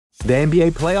The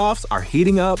NBA playoffs are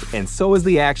heating up, and so is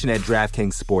the action at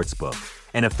DraftKings Sportsbook,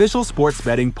 an official sports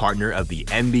betting partner of the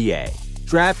NBA.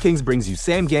 DraftKings brings you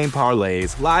same-game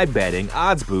parlays, live betting,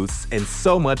 odds boosts, and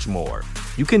so much more.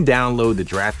 You can download the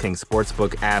DraftKings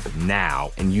Sportsbook app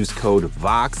now and use code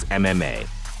VOXMMA.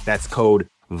 That's code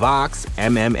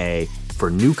VOXMMA for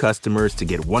new customers to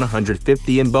get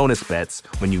 $150 in bonus bets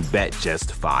when you bet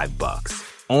just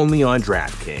 $5. Only on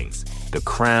DraftKings. The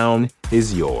crown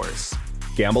is yours.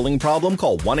 Gambling problem?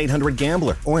 Call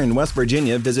 1-800-GAMBLER. Or in West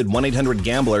Virginia, visit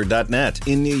 1-800-GAMBLER.net.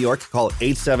 In New York, call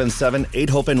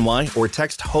 877-8-HOPE-NY or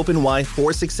text HOPE-NY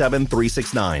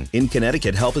 467-369. In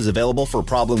Connecticut, help is available for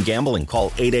problem gambling.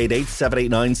 Call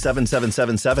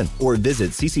 888-789-7777 or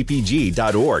visit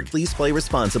ccpg.org. Please play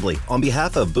responsibly. On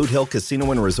behalf of Boot Hill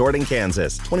Casino and Resort in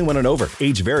Kansas, 21 and over.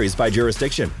 Age varies by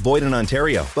jurisdiction. Void in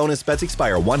Ontario. Bonus bets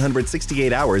expire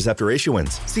 168 hours after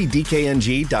issuance. See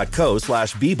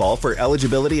dkng.co/bball for eligibility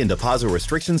and deposit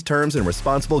restrictions, terms, and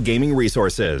responsible gaming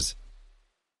resources.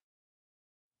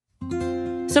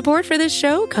 Support for this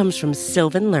show comes from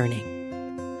Sylvan Learning.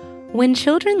 When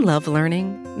children love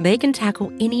learning, they can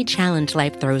tackle any challenge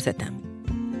life throws at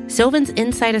them. Sylvan's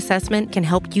Insight Assessment can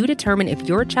help you determine if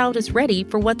your child is ready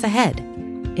for what's ahead.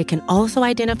 It can also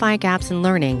identify gaps in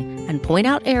learning and point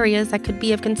out areas that could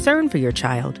be of concern for your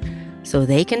child so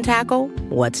they can tackle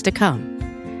what's to come.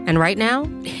 And right now,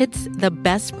 it's the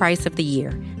best price of the year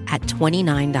at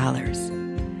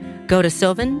 $29. Go to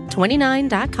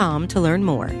sylvan29.com to learn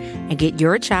more and get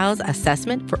your child's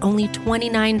assessment for only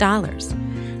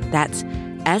 $29. That's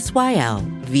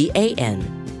SYLVAN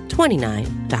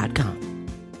 29.com.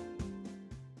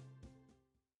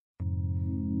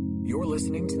 You're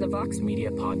listening to the Vox Media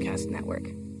Podcast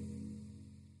Network.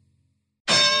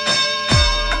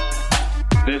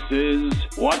 This is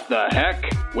What the Heck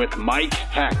with Mike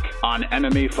Heck on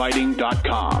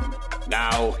MMAfighting.com.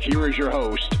 Now, here is your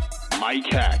host, Mike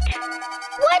Heck.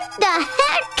 What the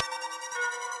heck?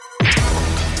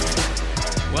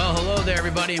 Well, hello there,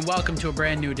 everybody, and welcome to a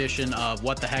brand new edition of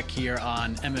What the Heck here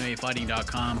on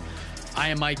MMAfighting.com. I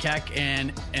am Mike Heck,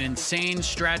 and an insane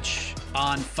stretch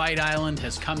on Fight Island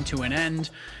has come to an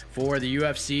end for the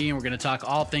UFC, and we're going to talk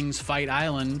all things Fight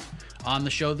Island on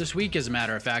the show this week, as a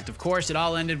matter of fact. Of course, it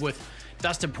all ended with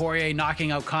Dustin Poirier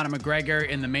knocking out Conor McGregor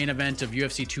in the main event of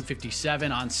UFC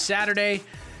 257 on Saturday,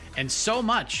 and so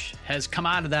much has come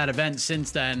out of that event since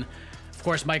then. Of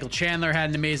course, Michael Chandler had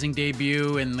an amazing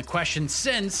debut, and the question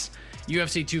since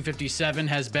UFC 257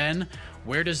 has been,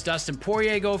 where does Dustin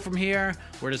Poirier go from here?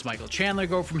 Where does Michael Chandler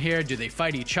go from here? Do they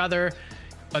fight each other?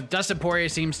 But Dustin Poirier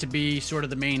seems to be sort of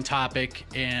the main topic,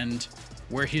 and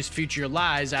where his future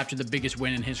lies after the biggest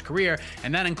win in his career,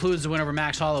 and that includes the win over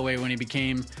Max Holloway when he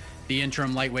became the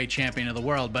interim lightweight champion of the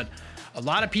world. But a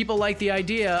lot of people like the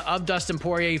idea of Dustin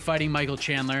Poirier fighting Michael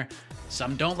Chandler.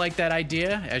 Some don't like that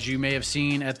idea, as you may have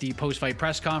seen at the post-fight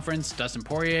press conference. Dustin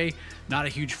Poirier, not a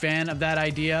huge fan of that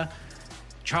idea.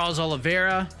 Charles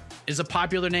Oliveira is a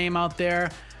popular name out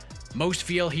there. Most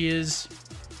feel he is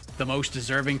the most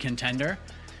deserving contender.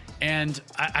 And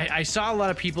I saw a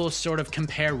lot of people sort of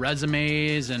compare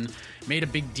resumes and made a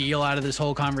big deal out of this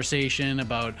whole conversation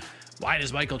about why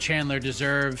does Michael Chandler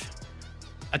deserve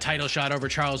a title shot over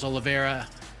Charles Oliveira.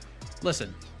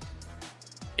 Listen,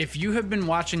 if you have been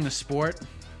watching the sport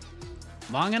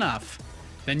long enough,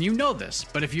 then you know this.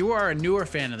 But if you are a newer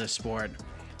fan of this sport,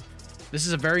 this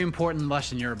is a very important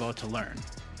lesson you're about to learn.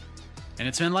 And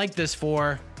it's been like this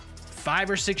for 5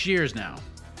 or 6 years now.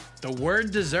 The word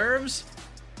deserves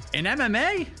in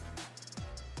MMA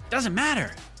doesn't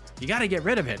matter. You got to get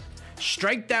rid of it.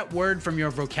 Strike that word from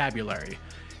your vocabulary.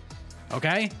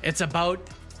 Okay? It's about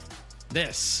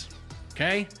this.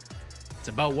 Okay? It's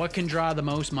about what can draw the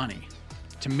most money.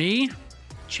 To me,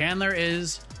 Chandler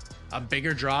is a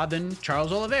bigger draw than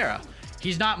Charles Oliveira.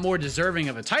 He's not more deserving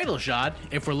of a title shot.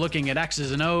 If we're looking at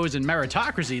X's and O's and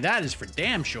meritocracy, that is for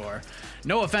damn sure.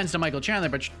 No offense to Michael Chandler,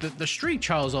 but the streak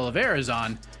Charles Oliveira is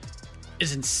on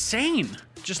is insane.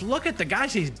 Just look at the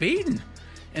guys he's beaten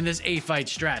in this 8-fight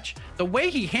stretch. The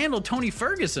way he handled Tony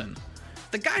Ferguson.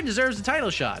 The guy deserves a title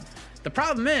shot. The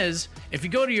problem is, if you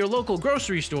go to your local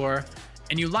grocery store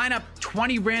and you line up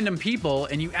 20 random people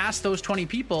and you ask those 20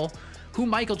 people who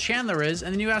Michael Chandler is,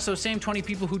 and then you ask those same 20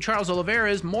 people who Charles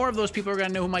Oliveira is, more of those people are going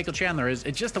to know who Michael Chandler is.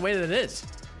 It's just the way that it is.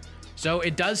 So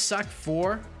it does suck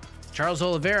for Charles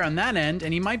Oliveira on that end,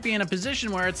 and he might be in a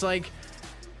position where it's like,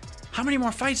 how many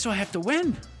more fights do I have to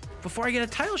win before I get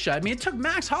a title shot? I mean, it took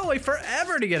Max Holloway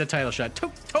forever to get a title shot. It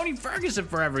took Tony Ferguson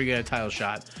forever to get a title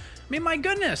shot. I mean, my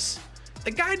goodness,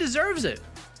 the guy deserves it,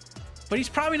 but he's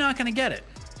probably not going to get it.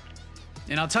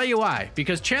 And I'll tell you why.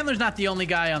 Because Chandler's not the only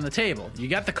guy on the table. You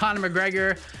got the Conor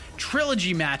McGregor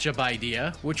trilogy matchup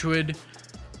idea, which would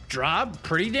draw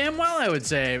pretty damn well, I would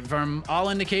say. From all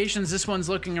indications, this one's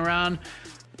looking around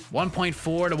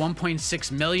 1.4 to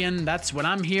 1.6 million. That's what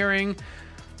I'm hearing.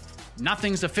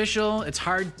 Nothing's official. It's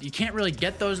hard. You can't really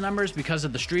get those numbers because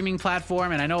of the streaming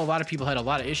platform. And I know a lot of people had a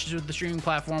lot of issues with the streaming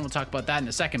platform. We'll talk about that in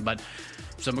a second. But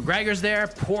so McGregor's there.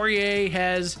 Poirier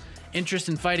has interest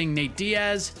in fighting Nate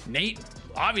Diaz. Nate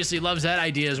obviously loves that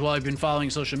idea as well. I've been following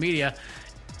social media.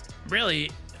 Really,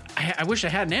 I wish I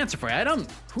had an answer for you.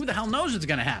 Who the hell knows what's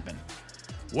going to happen?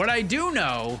 What I do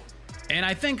know, and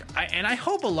I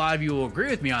hope a lot of you will agree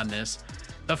with me on this,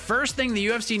 the first thing the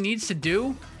UFC needs to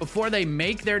do before they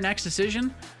make their next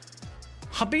decision,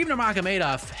 Khabib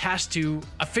Nurmagomedov has to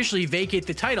officially vacate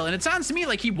the title. And it sounds to me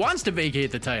like he wants to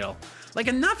vacate the title. Like,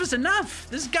 enough is enough.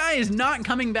 This guy is not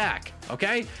coming back,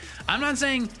 okay? I'm not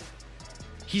saying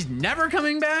he's never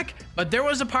coming back, but there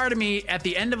was a part of me at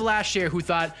the end of last year who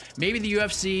thought maybe the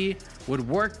UFC would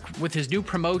work with his new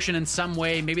promotion in some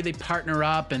way. Maybe they partner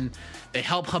up and they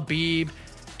help Khabib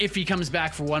if he comes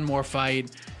back for one more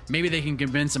fight. Maybe they can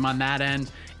convince him on that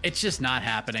end. It's just not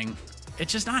happening.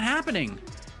 It's just not happening.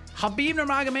 Khabib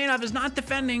Nurmagomedov is not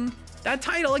defending that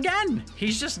title again.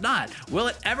 He's just not. Will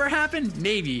it ever happen?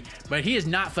 Maybe, but he is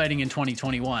not fighting in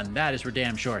 2021. That is for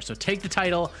damn sure. So take the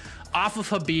title off of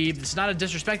Khabib. It's not a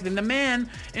disrespect. And the man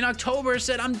in October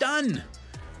said, I'm done.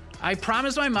 I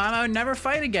promised my mom I would never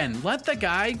fight again. Let the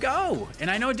guy go.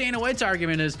 And I know Dana White's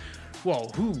argument is,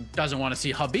 well, who doesn't want to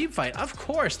see Khabib fight? Of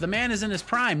course, the man is in his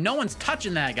prime. No one's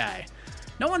touching that guy.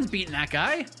 No one's beating that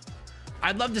guy.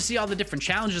 I'd love to see all the different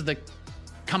challenges that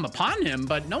come upon him,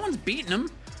 but no one's beating him.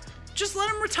 Just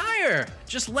let him retire.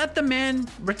 Just let the man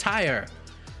retire.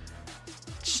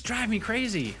 Just drive me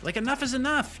crazy. Like, enough is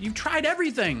enough. You've tried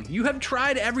everything. You have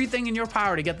tried everything in your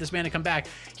power to get this man to come back.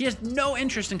 He has no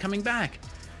interest in coming back.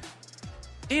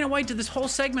 Dana White did this whole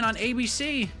segment on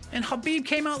ABC, and Khabib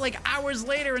came out like hours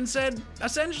later and said,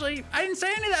 essentially, I didn't say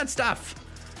any of that stuff.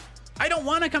 I don't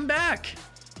want to come back.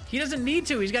 He doesn't need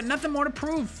to. He's got nothing more to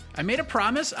prove. I made a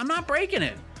promise. I'm not breaking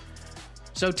it.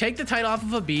 So take the title off of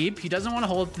Khabib. He doesn't want to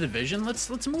hold up the division.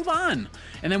 Let's move on.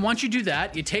 And then once you do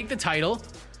that, you take the title,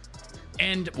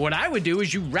 and what I would do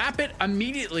is you wrap it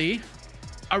immediately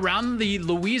around the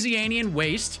Louisianian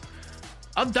waist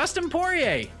of Dustin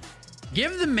Poirier.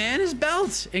 Give the man his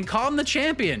belt and call him the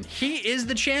champion. He is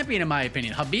the champion, in my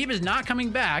opinion. Khabib is not coming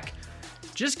back.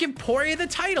 Just give Poirier the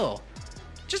title.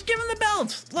 Just give him the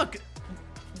belt. Look,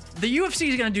 the UFC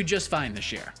is going to do just fine this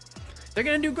year. They're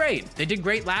going to do great. They did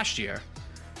great last year.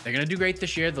 They're going to do great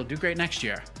this year. They'll do great next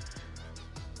year.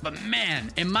 But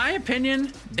man, in my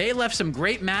opinion, they left some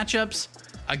great matchups,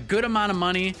 a good amount of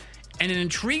money, and an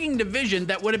intriguing division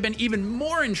that would have been even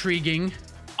more intriguing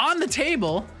on the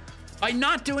table by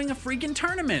not doing a freaking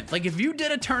tournament. Like, if you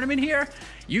did a tournament here,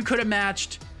 you could have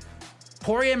matched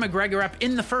Poirier and McGregor up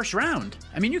in the first round.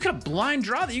 I mean, you could have blind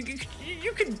draw that. You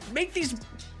could make these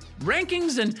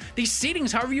rankings and these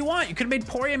seedings however you want. You could have made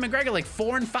Poirier and McGregor like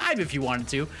 4 and 5 if you wanted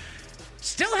to.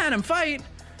 Still had him fight.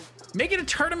 Make it a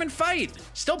tournament fight.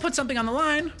 Still put something on the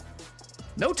line.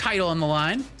 No title on the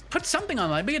line. Put something on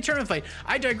the line. Make a tournament fight.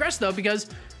 I digress, though, because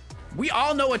we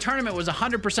all know a tournament was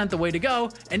 100% the way to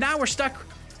go, and now we're stuck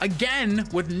again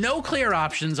with no clear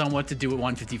options on what to do at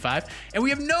 155, and we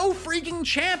have no freaking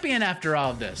champion after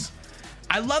all of this.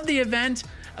 I love the event.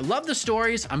 I love the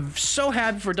stories. I'm so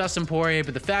happy for Dustin Poirier,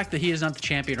 but the fact that he is not the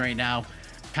champion right now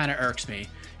kind of irks me.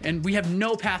 And we have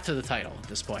no path to the title at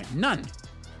this point. None.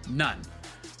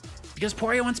 Because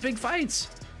Poirier wants big fights.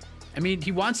 I mean,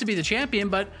 he wants to be the champion,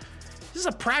 but this is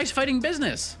a prize fighting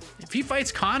business. If he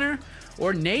fights Conor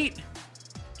or Nate,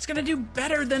 it's going to do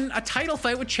better than a title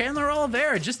fight with Chandler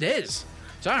Oliveira. It just is.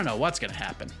 So I don't know what's going to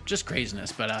happen. Just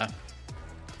craziness. But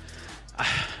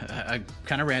I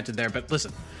kind of ranted there. But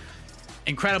listen,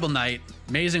 incredible night.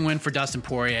 Amazing win for Dustin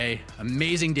Poirier.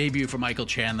 Amazing debut for Michael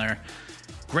Chandler.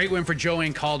 Great win for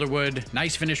Joanne Calderwood.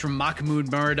 Nice finish from Mahmoud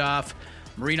Muradov.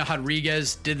 Marina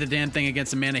Rodriguez did the damn thing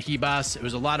against Amanda Ribas. It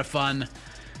was a lot of fun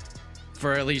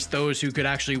for at least those who could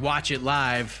actually watch it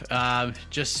live.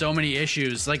 Just so many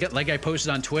issues. Like I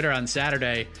posted on Twitter on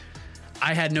Saturday,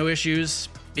 I had no issues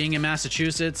being in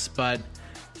Massachusetts, but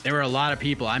there were a lot of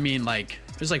people. I mean, like,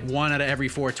 there's like 1 out of every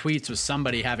 4 tweets was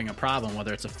somebody having a problem,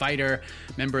 whether it's a fighter,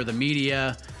 member of the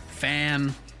media,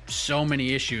 fan. So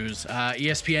many issues.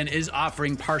 ESPN is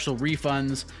offering partial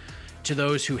refunds to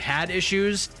those who had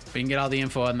issues. We can get all the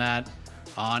info on that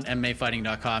on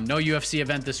MMAfighting.com. No UFC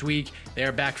event this week. They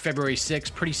are back February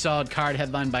 6th. Pretty solid card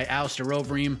headlined by Alistair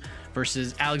Overeem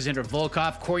versus Alexander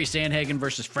Volkov. Corey Sandhagen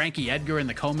versus Frankie Edgar in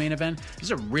the co-main event. This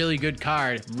is a really good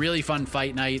card. Really fun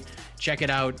fight night. Check it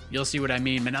out. You'll see what I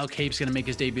mean. Manel Kape's going to make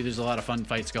his debut. There's a lot of fun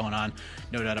fights going on.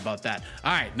 No doubt about that.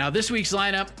 All right, now this week's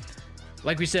lineup,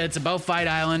 like we said, it's about Fight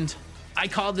Island. I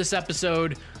called this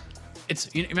episode,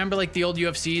 you remember like the old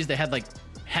UFCs? They had like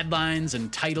headlines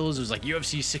and titles. It was like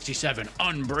UFC 67,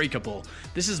 Unbreakable.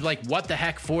 This is like What the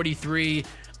Heck 43,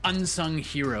 Unsung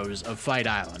Heroes of Fight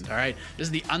Island, all right? This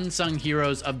is the Unsung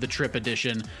Heroes of the Trip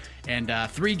edition. And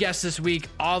 3 guests this week,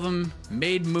 all of them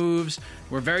made moves,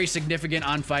 were very significant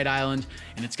on Fight Island,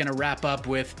 and it's gonna wrap up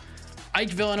with Ike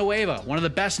Villanueva, one of the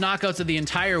best knockouts of the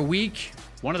entire week,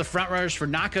 one of the frontrunners for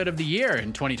knockout of the year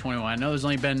in 2021. I know there's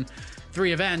only been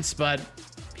 3 events, but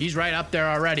he's right up there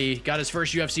already. Got his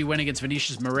first UFC win against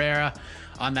Vinicius Moreira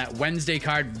on that Wednesday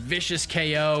card. Vicious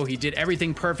KO. He did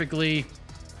everything perfectly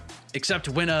except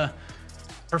win a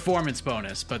performance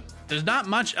bonus. But there's not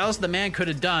much else the man could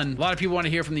have done. A lot of people want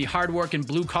to hear from the hard-working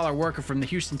blue-collar worker from the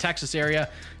Houston, Texas area,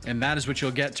 and that is what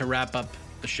you'll get to wrap up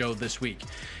the show this week.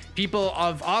 People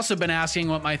have also been asking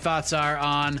what my thoughts are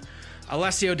on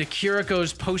Alessio de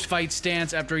Chirico's post-fight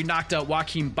stance after he knocked out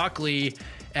Joaquin Buckley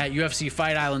at UFC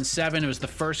Fight Island 7. It was the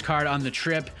first card on the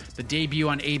trip, the debut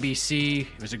on ABC.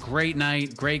 It was a great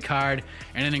night, great card,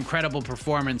 and an incredible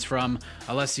performance from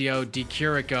Alessio de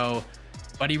Chirico.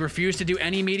 But he refused to do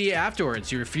any media afterwards.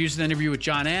 He refused an interview with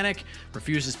John Anik,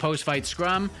 refused his post-fight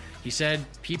scrum. He said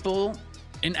people,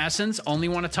 in essence, only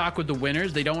want to talk with the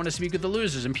winners. They don't want to speak with the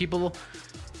losers. And people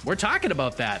were talking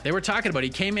about that. They were talking about it.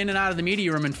 He came in and out of the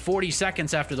media room in 40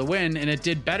 seconds after the win, and it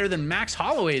did better than Max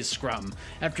Holloway's scrum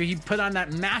after he put on that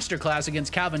masterclass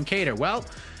against Calvin Kattar. Well,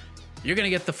 you're going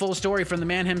to get the full story from the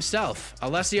man himself.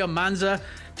 Alessio Manza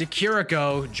de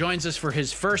Chirico joins us for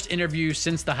his first interview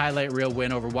since the highlight reel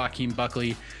win over Joaquin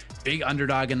Buckley. Big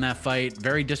underdog in that fight,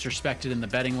 very disrespected in the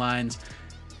betting lines.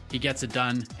 He gets it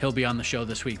done. He'll be on the show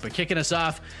this week. But kicking us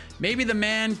off, maybe the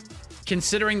man,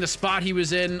 considering the spot he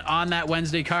was in on that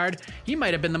Wednesday card, he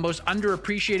might have been the most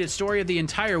underappreciated story of the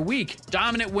entire week.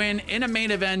 Dominant win in a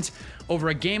main event over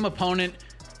a game opponent.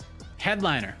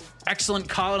 Headliner. Excellent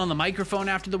call out on the microphone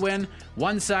after the win.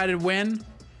 One-sided win.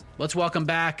 Let's welcome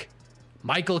back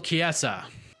Michael Chiesa.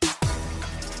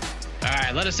 All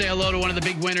right, let us say hello to one of the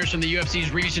big winners from the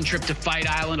UFC's recent trip to Fight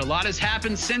Island. A lot has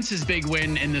happened since his big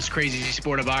win in this crazy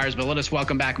sport of ours, but let us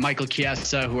welcome back Michael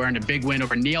Chiesa, who earned a big win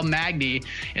over Neil Magny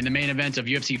in the main event of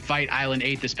UFC Fight Island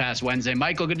 8 this past Wednesday.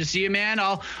 Michael, good to see you, man.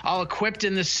 All equipped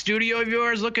in the studio of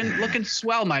yours, looking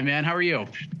swell, my man. How are you?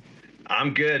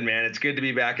 I'm good, man. It's good to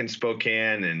be back in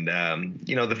Spokane, and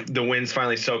the wind's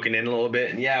finally soaking in a little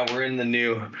bit. And yeah, we're in the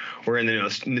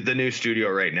new studio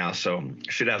right now, so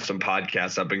should have some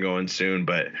podcasts up and going soon.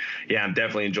 But yeah, I'm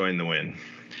definitely enjoying the win.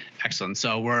 Excellent.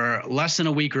 So we're less than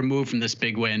a week removed from this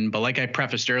big win, but like I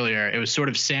prefaced earlier, it was sort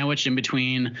of sandwiched in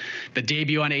between the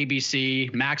debut on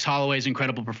ABC, Max Holloway's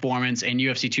incredible performance, and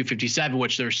UFC 257,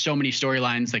 which there's so many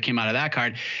storylines that came out of that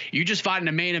card. You just fought in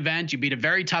a main event. You beat a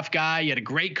very tough guy. You had a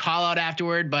great call out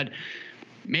afterward, but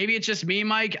maybe it's just me,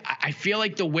 Mike. I feel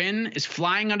like the win is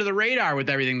flying under the radar with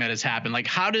everything that has happened. Like,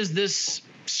 how does this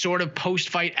sort of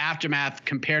post-fight aftermath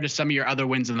compare to some of your other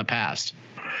wins in the past?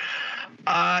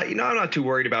 I'm not too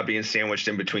worried about being sandwiched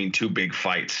in between 2 big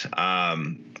fights.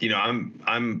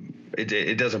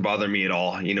 It doesn't bother me at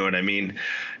all. You know what I mean?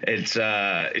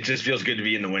 It just feels good to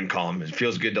be in the win column. It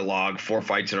feels good to log 4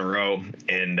 fights in a row.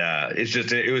 And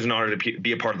it was an honor to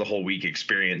be a part of the whole week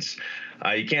experience.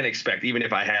 You can't expect, even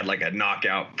if I had like a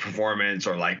knockout performance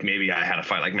or like maybe I had a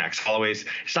fight like Max Holloway's,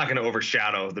 it's not going to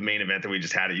overshadow the main event that we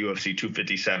just had at UFC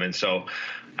 257. So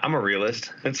I'm a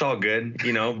realist. It's all good,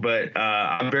 but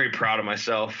I'm very proud of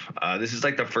myself. This is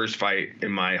like the first fight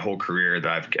in my whole career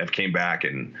that I've came back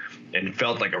and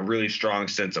felt like a really strong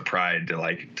sense of pride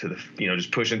to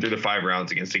just pushing through the 5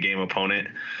 rounds against a game opponent.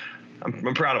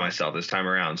 I'm proud of myself this time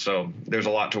around. So there's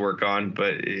a lot to work on,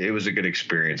 but it was a good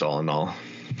experience all in all.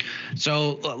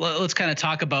 So let's kind of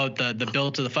talk about the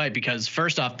build to the fight, because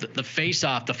first off, the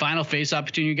face-off, the final face-off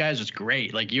between you guys was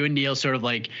great. Like, you and Neil sort of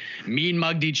like mean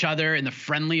mugged each other in the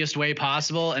friendliest way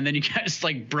possible, and then you guys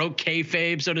like broke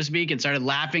kayfabe, so to speak, and started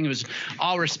laughing. It was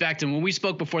all respect. And when we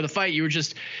spoke before the fight, you were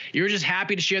just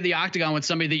happy to share the octagon with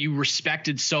somebody that you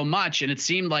respected so much, and it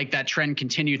seemed like that trend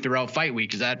continued throughout fight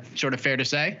week. Is that sort of fair to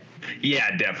say?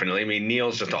 Yeah, definitely. I mean,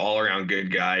 Neil's just an all-around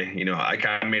good guy. I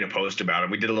kind of made a post about him.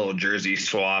 We did a little jersey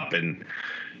swap, and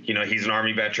he's an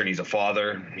Army veteran. He's a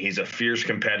father. He's a fierce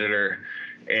competitor.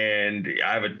 and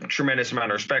I have a tremendous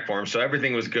amount of respect for him. So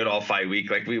everything was good all fight week.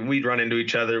 Like we'd run into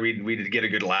each other, we'd get a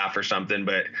good laugh or something.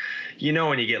 But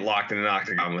when you get locked in an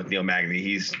octagon with Neil Magny,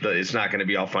 it's not going to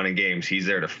be all fun and games. He's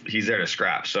there to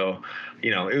scrap. So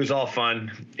it was all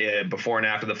fun before and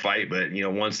after the fight. But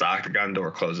once the octagon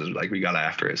door closes, like we got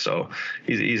after it. So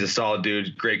he's a solid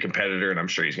dude, great competitor, and I'm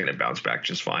sure he's going to bounce back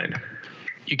just fine.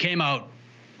 You came out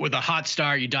with a hot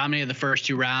start. You dominated the first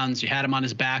 2 rounds. You had him on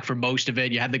his back for most of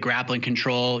it. You had the grappling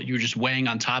control. You were just weighing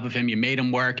on top of him. You made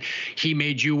him work. He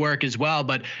made you work as well.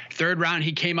 But 3rd round,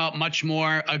 he came out much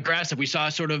more aggressive. We saw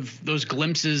sort of those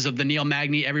glimpses of the Neil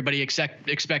Magny everybody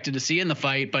expected to see in the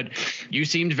fight, but you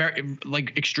seemed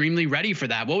extremely ready for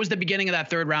that. What was the beginning of that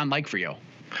 3rd round like for you?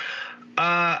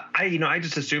 I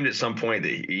just assumed at some point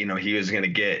that, he was going to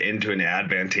get into an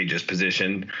advantageous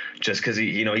position just because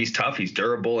he's tough, he's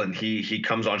durable, and he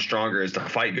comes on stronger as the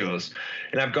fight goes.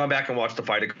 And I've gone back and watched the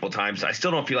fight a couple times. I still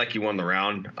don't feel like he won the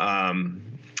round.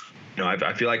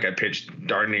 I feel like I pitched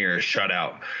darn near a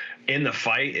shutout. In the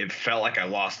fight, it felt like I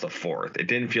lost the 4th. It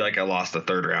didn't feel like I lost the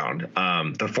 3rd round.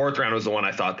 The 4th round was the one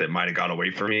I thought that might have got away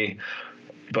from me,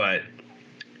 but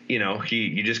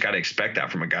you just got to expect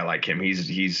that from a guy like him.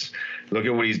 He's look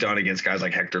at what he's done against guys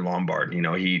like Hector Lombard.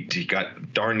 He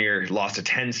got darn near lost a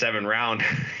 10-7 round,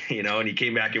 and he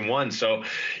came back and won. So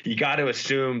you got to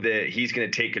assume that he's going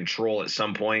to take control at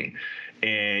some point,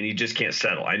 and you just can't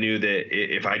settle. I knew that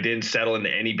if I didn't settle into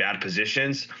any bad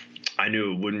positions, I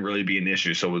knew it wouldn't really be an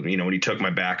issue. So, when he took my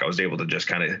back, I was able to just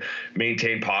kind of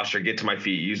maintain posture, get to my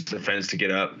feet, use the fence to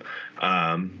get up.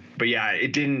 But yeah,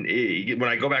 when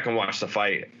I go back and watch the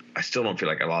fight, I still don't feel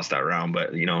like I lost that round, but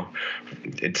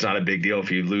it's not a big deal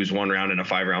if you lose 1 round in a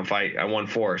 5-round fight. I won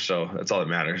 4, so that's all that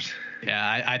matters.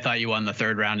 Yeah, I thought you won the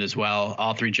 3rd round as well.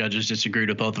 All 3 judges disagreed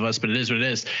with both of us, but it is what it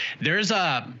is.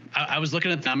 I was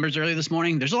looking at the numbers earlier this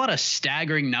morning. There's a lot of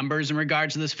staggering numbers in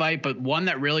regards to this fight, but one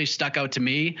that really stuck out to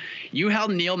me, you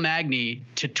held Neil Magny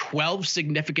to 12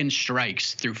 significant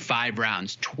strikes through 5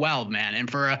 rounds. 12, man. And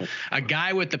for a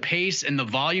guy with the pace and the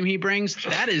volume he brings,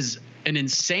 that is an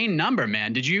insane number,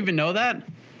 man. Did you even know that?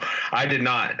 I did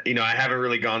not. I haven't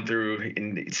really gone through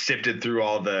and sifted through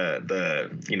all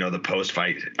the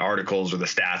post-fight articles or the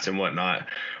stats and whatnot,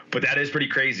 but that is pretty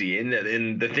crazy.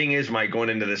 And the thing is, Mike, going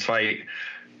into this fight,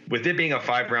 with it being a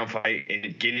 5-round fight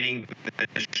and getting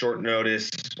the short notice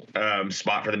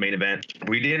spot for the main event,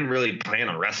 we didn't really plan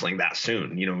on wrestling that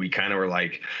soon. We kind of were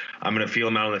like, I'm going to feel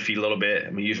him out on the feet a little bit.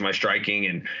 I'm going to use my striking.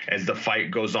 And as the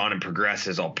fight goes on and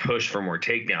progresses, I'll push for more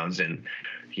takedowns. And,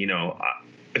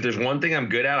 if there's one thing I'm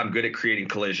good at, I'm good at creating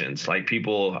collisions. Like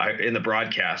people in the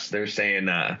broadcast, they're saying,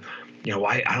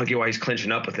 why I don't get why he's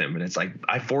clinching up with him. And it's like,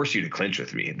 I force you to clinch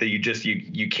with me. That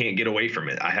you can't get away from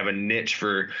it. I have a niche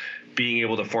for being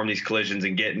able to form these collisions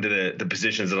and get into the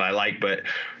positions that I like. But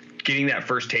getting that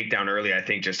first takedown early, I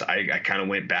think I kind of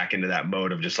went back into that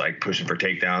mode of just like pushing for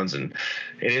takedowns. And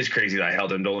it is crazy that I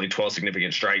held him to only 12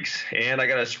 significant strikes, and I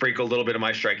got to sprinkle a little bit of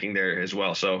my striking there as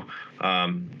well. So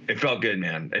it felt good,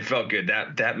 man. It felt good.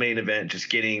 That main event, just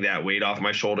getting that weight off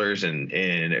my shoulders and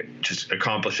just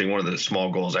accomplishing one of the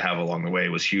small goals I have along the way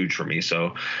was huge for me.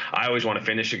 So I always want to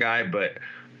finish a guy, but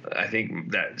I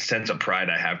think that sense of pride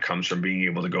I have comes from being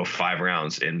able to go 5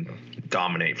 rounds and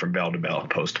dominate from bell to bell,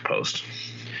 post to post.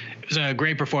 It was a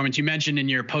great performance. You mentioned in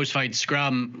your post-fight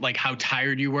scrum, like how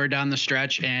tired you were down the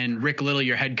stretch, and Rick Little,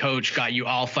 your head coach, got you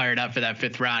all fired up for that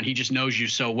 5th round. He just knows you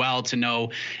so well to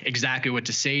know exactly what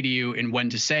to say to you and when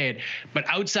to say it. But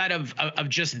outside of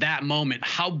just that moment,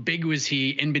 how big was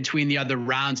he in between the other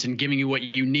rounds and giving you what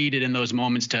you needed in those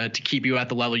moments to keep you at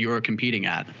the level you were competing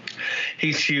at?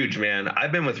 He's huge, man.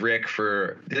 I've been with Rick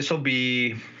this will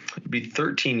be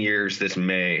 13 years this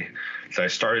May. So I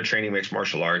started training mixed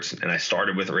martial arts, and I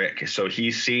started with Rick. So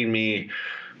he's seen me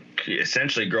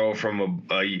essentially grow from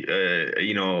a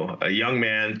young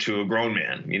man to a grown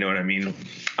man. You know what I mean?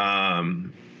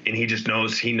 And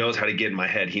he knows how to get in my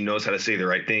head. He knows how to say the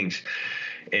right things.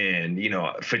 And,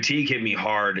 fatigue hit me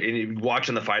hard. And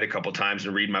watching the fight a couple times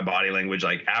and reading my body language,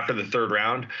 like after the 3rd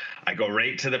round, I go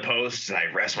right to the post and I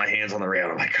rest my hands on the rail.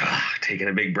 I'm like, taking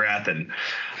a big breath. And,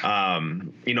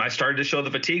 I started to show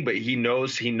the fatigue, but he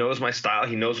knows my style.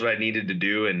 He knows what I needed to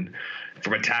do. And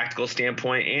from a tactical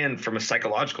standpoint and from a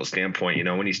psychological standpoint,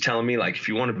 when he's telling me, like, if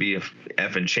you want to be a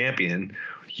effing champion,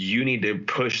 you need to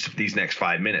push these next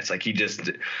 5 minutes. Like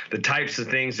the types of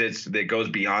things that goes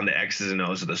beyond the X's and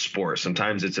O's of the sport.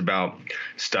 Sometimes it's about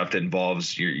stuff that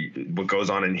involves what goes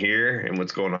on in here and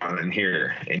what's going on in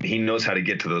here. And he knows how to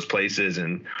get to those places.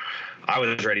 And I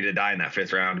was ready to die in that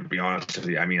 5th round, to be honest with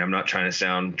you. I mean, I'm not trying to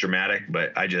sound dramatic,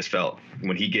 but I just felt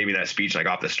when he gave me that speech, like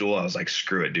off the stool, I was like,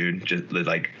 screw it, dude.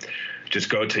 just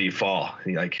go till you fall.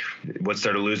 Like, what's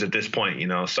there to lose at this point, you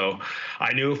know? So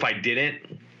I knew if I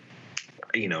didn't,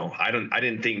 you know, I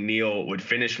didn't think Neil would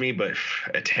finish me, but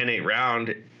a 10-8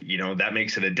 round, you know, that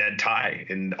makes it a dead tie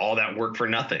and all that work for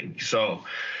nothing. So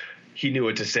he knew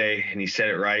what to say and he said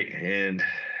it right. And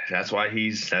that's why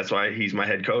he's my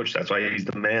head coach. That's why he's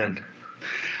the man.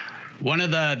 One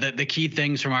of the key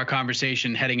things from our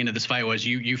conversation heading into this fight was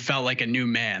you felt like a new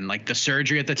man. Like the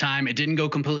surgery at the time, it didn't go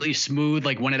completely smooth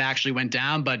like when it actually went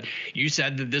down, but you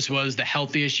said that this was the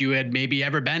healthiest you had maybe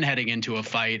ever been heading into a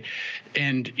fight.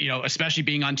 And, you know, especially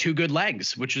being on two good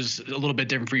legs, which is a little bit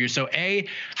different for you. So A,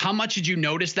 how much did you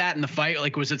notice that in the fight?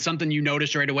 Like, was it something you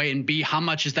noticed right away? And B, how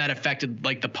much has that affected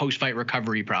like the post-fight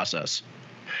recovery process?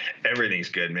 Everything's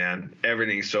good, man.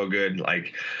 Everything's so good.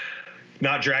 Like,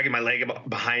 not dragging my leg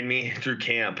behind me through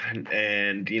camp,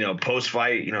 and you know, post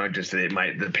fight, you know, just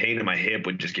the pain in my hip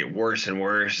would just get worse and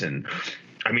worse. And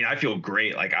I mean, I feel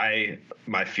great. Like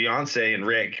my fiance and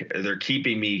Rick, they're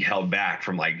keeping me held back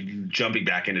from like jumping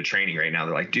back into training right now.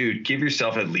 They're like, dude, give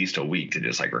yourself at least a week to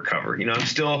just like recover. You know,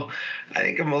 I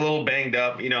think I'm a little banged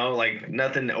up, you know, like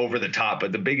nothing over the top,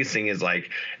 but the biggest thing is like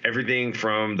everything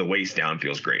from the waist down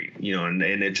feels great, you know, and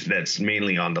that's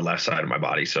mainly on the left side of my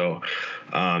body. So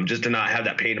just to not have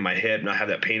that pain in my hip, not have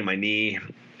that pain in my knee,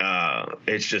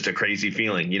 it's just a crazy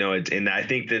feeling, you know, and I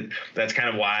think that's kind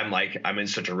of why I'm in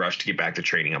such a rush to get back to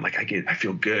training. I'm like, I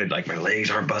feel good. Like my legs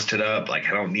aren't busted up. Like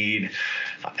I don't need,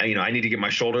 you know, I need to get my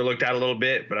shoulder looked at a little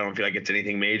bit, but I don't feel like it's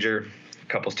anything major. A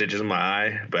couple stitches in my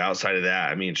eye, but outside of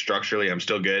that, I mean, structurally I'm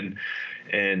still good.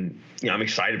 And, you know, I'm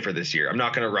excited for this year. I'm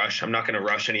not going to rush. I'm not going to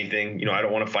rush anything. You know, I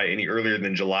don't want to fight any earlier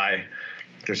than July.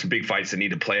 There's some big fights that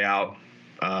need to play out.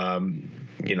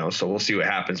 You know, so we'll see what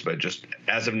happens. But just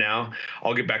as of now,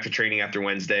 I'll get back to training after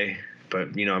Wednesday.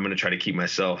 But, you know, I'm going to try to keep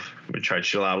myself. I'm going to try to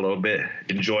chill out a little bit,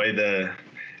 enjoy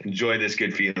this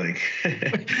good feeling.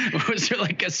 Was there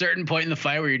like a certain point in the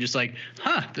fight where you're just like,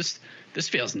 this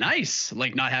feels nice,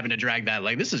 like not having to drag that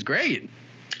leg? This is great.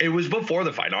 It was before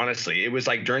the fight, honestly. It was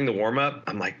like during the warm up.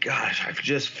 I'm like, gosh, I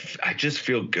just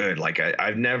feel good. Like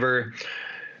I've never.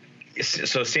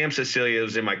 So Sam Cecilia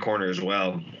was in my corner as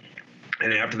well.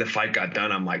 And after the fight got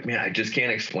done, I'm like, man, I just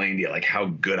can't explain to you like how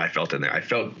good I felt in there. I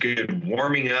felt good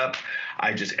warming up.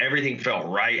 Everything felt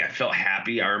right. I felt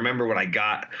happy. I remember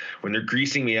when they're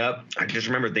greasing me up, I just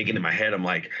remember thinking in my head, I'm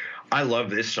like, I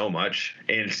love this so much.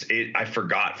 And I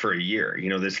forgot for a year, you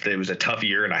know, it was a tough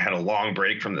year and I had a long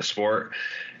break from the sport.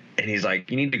 And he's like,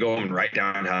 you need to go home and write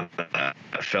down how that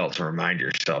felt to remind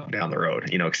yourself down the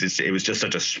road, you know, because it was just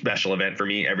such a special event for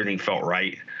me. Everything felt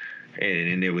right.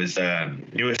 And it was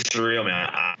surreal, man.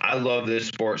 I love this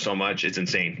sport so much. It's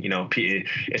insane, you know,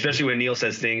 especially when Neil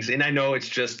says things. And I know it's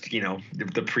just, you know,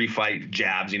 the pre-fight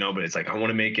jabs, you know, but it's like I want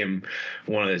to make him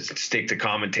want to stick to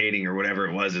commentating or whatever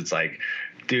it was. It's like,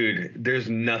 dude, there's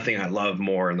nothing I love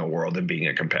more in the world than being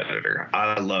a competitor.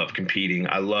 I love competing.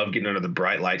 I love getting under the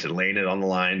bright lights and laying it on the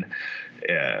line.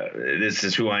 This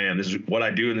is who I am. This is what I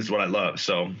do, and this is what I love.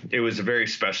 So it was a very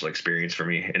special experience for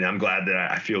me, and I'm glad that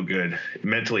I feel good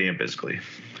mentally and physically.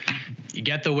 You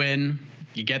get the win.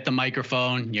 You get the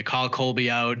microphone. You call Colby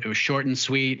out. It was short and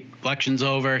sweet. Election's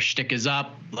over. Shtick is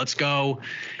up. Let's go.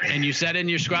 And you said in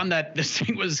your scrum that this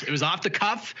thing was off the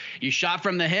cuff. You shot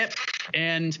from the hip,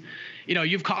 and you know,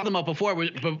 you've called them up before,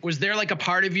 but was there like a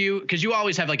part of you, because you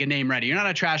always have like a name ready. You're not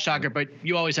a trash talker, but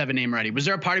you always have a name ready. Was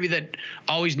there a part of you that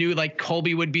always knew like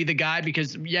Colby would be the guy?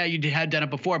 Because yeah, you had done it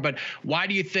before, but why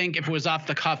do you think if it was off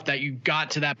the cuff that you got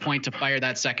to that point to fire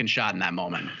that second shot in that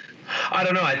moment? I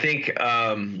don't know. I think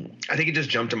it just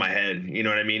jumped in my head. You know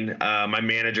what I mean? My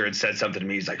manager had said something to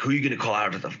me. He's like, who are you going to call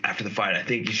out after the fight? I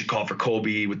think you should call for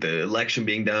Colby with the election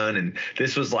being done. And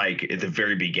this was like at the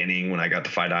very beginning when I got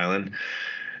to Fight Island.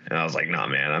 And I was like, nah,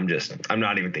 man, I'm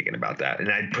not even thinking about that.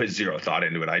 And I put zero thought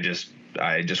into it. I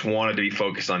just wanted to be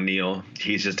focused on Neil.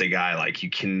 He's just a guy, like, you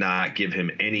cannot give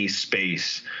him any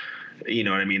space. You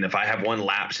know what I mean? If I have one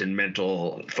lapse in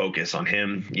mental focus on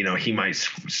him, you know, he might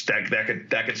stack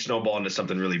that could snowball into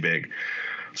something really big.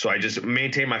 So I just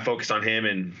maintained my focus on him.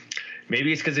 And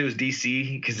maybe it's because it was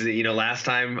DC, because, you know, last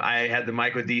time I had the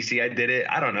mic with DC, I did it.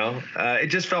 I don't know. It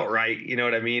just felt right. You know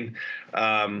what I mean?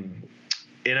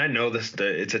 And I know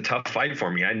it's a tough fight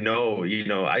for me. I know, you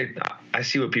know, I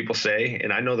see what people say,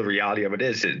 and I know the reality of it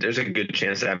is there's a good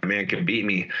chance that man can beat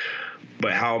me.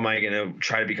 But how am I going to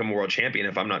try to become a world champion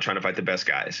if I'm not trying to fight the best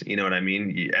guys? You know what I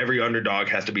mean? Every underdog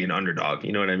has to be an underdog.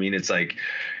 You know what I mean? It's like,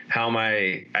 how am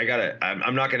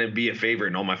I'm not going to be a favorite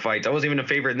in all my fights. I wasn't even a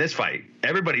favorite in this fight.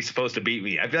 Everybody's supposed to beat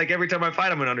me. I feel like every time I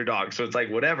fight, I'm an underdog. So it's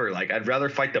like, whatever. Like, I'd rather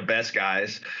fight the best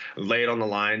guys, lay it on the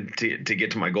line to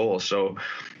get to my goal. So,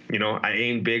 I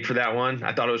aimed big for that one.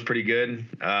 I thought it was pretty good.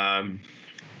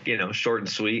 Short and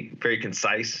sweet, very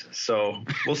concise. So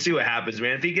we'll see what happens,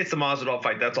 man. If he gets the Masvidal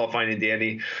fight, that's all fine and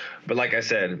dandy. But like I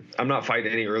said, I'm not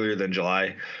fighting any earlier than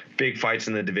July. Big fights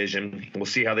in the division. We'll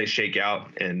see how they shake out,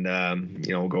 and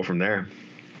we'll go from there.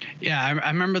 Yeah, I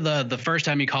remember the first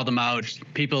time he called him out,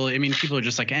 people are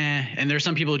just like, and there's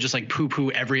some people who just like poo-poo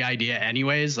every idea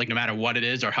anyways, like no matter what it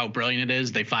is or how brilliant it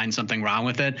is, they find something wrong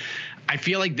with it. I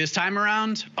feel like this time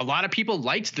around, a lot of people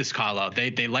liked this call out.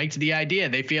 They liked the idea.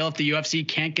 They feel if the UFC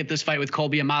can't get this fight with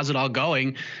Colby and Masvidal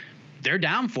going, they're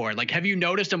down for it. Like, have you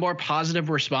noticed a more positive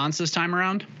response this time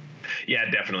around? Yeah,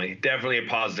 definitely a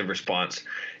positive response.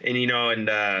 And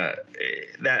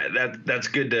that's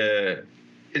good to.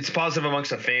 It's positive amongst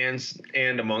the fans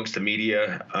and amongst the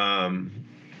media. I'm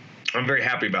very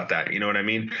happy about that. You know what I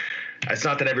mean? It's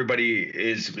not that everybody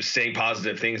is saying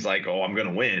positive things like, oh, I'm going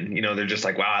to win. They're just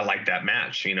like, wow, I like that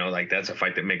match. Like that's a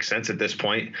fight that makes sense at this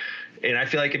point. And I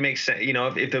feel like it makes sense.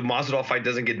 If the Masvidal fight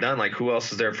doesn't get done, like who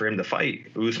else is there for him to fight?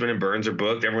 Usman and Burns are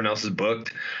booked. Everyone else is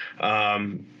booked.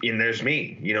 And there's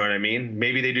me. You know what I mean?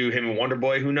 Maybe they do him and Wonder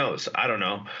Boy. Who knows? I don't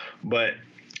know. But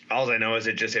all I know is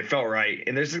it felt right.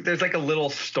 And there's like a little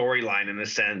storyline in the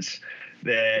sense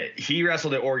that he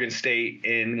wrestled at Oregon State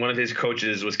and one of his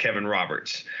coaches was Kevin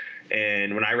Roberts.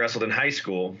 And when I wrestled in high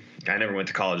school, I never went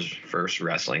to college for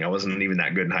wrestling. I wasn't even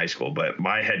that good in high school, but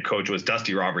my head coach was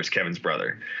Dusty Roberts, Kevin's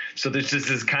brother. So there's just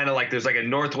this kind of like, there's like a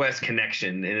Northwest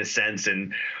connection in a sense.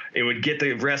 And it would get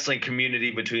the wrestling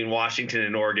community between Washington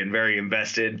and Oregon very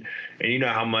invested. And you know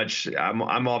how much I'm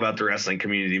all about the wrestling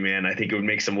community, man. I think it would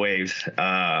make some waves.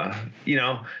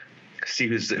 See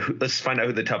let's find out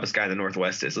who the toughest guy in the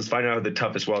Northwest is. Let's find out who the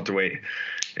toughest welterweight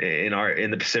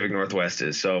in the Pacific Northwest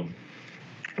is. So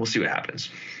we'll see what happens.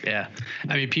 Yeah.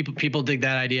 I mean, people dig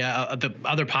that idea. The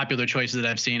other popular choices that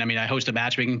I've seen, I host a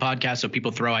matchmaking podcast, so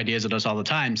people throw ideas at us all the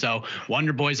time. So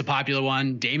Wonder Boy's a popular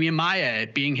one. Damian Maia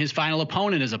being his final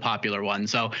opponent is a popular one.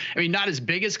 So, not as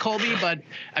big as Colby, but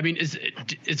is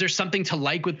there something to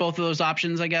like with both of those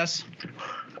options, I guess?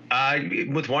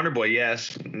 With Wonder Boy,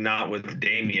 yes. Not with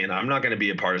Damian. I'm not going to be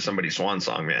a part of somebody's swan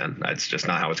song, man. That's just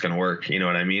not how it's going to work. You know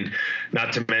what I mean?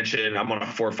 Not to mention, I'm on a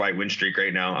 4-fight win streak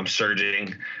right now. I'm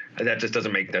surging. That just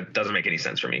doesn't make any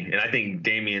sense for me. And I think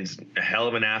Damian's a hell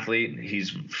of an athlete.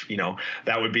 He's,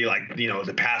 that would be like,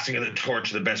 the passing of the torch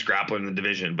to the best grappler in the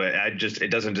division. But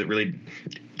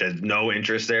there's no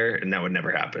interest there, and that would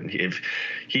never happen. If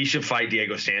he should fight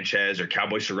Diego Sanchez or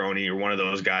Cowboy Cerrone or one of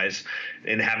those guys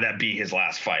and have that be his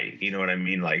last fight. You know what I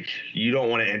mean? Like, you don't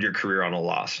want to end your career on a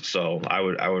loss. So I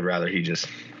would rather he just,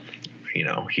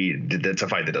 that's a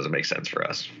fight that doesn't make sense for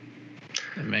us.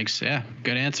 It makes,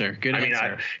 good answer. Good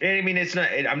answer. It's not,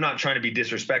 I'm not trying to be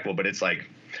disrespectful, but it's like,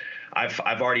 I've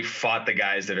already fought the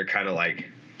guys that are kind of like,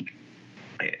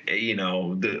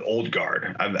 the old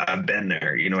guard. I've been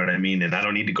there, you know what I mean? And I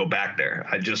don't need to go back there.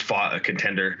 I just fought a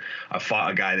contender. I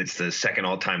fought a guy that's the second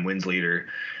all-time wins leader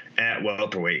at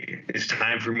welterweight. It's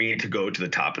time for me to go to the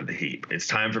top of the heap. It's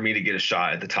time for me to get a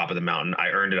shot at the top of the mountain. I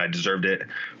earned it. I deserved it.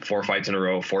 4 fights in a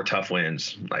row, 4 tough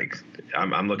wins. Like,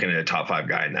 I'm looking at a top 5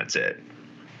 guy, and that's it.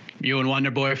 You and Wonder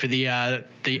Boy for the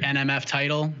NMF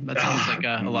title. That sounds like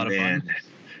a lot of fun.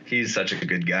 He's such a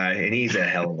good guy, and he's a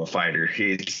hell of a fighter.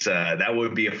 That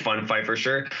would be a fun fight for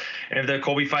sure. And if the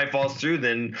Colby fight falls through,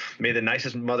 then may the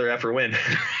nicest mother effer win.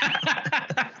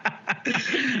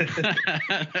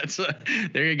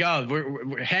 There you go.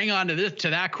 We're hang on to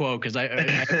that quote, because I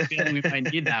have a feeling we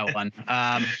might need that one.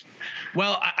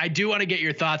 Well, I do want to get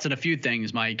your thoughts on a few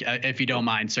things, Mike, if you don't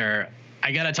mind, sir.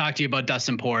 I got to talk to you about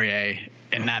Dustin Poirier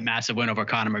and that massive win over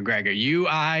Conor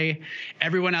McGregor.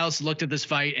 Everyone else looked at this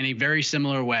fight in a very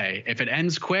similar way. If it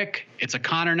ends quick, it's a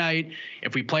Conor night.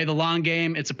 If we play the long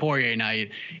game, it's a Poirier night.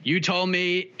 You told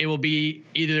me it will be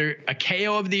either a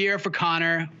KO of the year for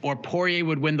Conor or Poirier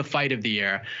would win the fight of the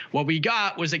year. What we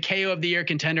got was a KO of the year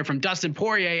contender from Dustin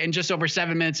Poirier in just over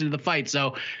 7 minutes into the fight.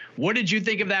 So what did you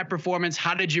think of that performance?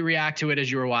 How did you react to it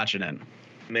as you were watching it?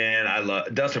 Man, I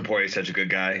love Dustin Poirier. Such a good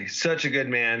guy, such a good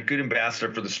man, good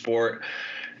ambassador for the sport.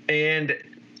 And,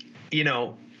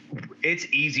 it's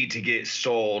easy to get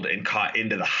sold and caught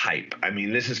into the hype.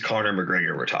 This is Conor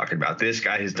McGregor we're talking about. This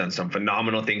guy has done some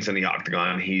phenomenal things in the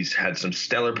octagon. He's had some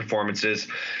stellar performances.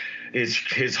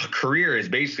 His career has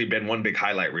basically been one big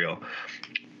highlight reel.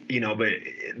 But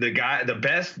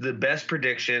the best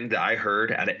prediction that I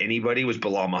heard out of anybody was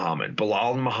Bilal Muhammad.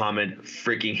 Bilal Muhammad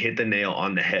freaking hit the nail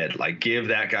on the head. Like, give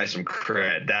that guy some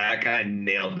credit. That guy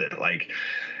nailed it. Like,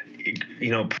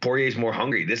 Poirier's more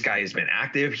hungry. This guy has been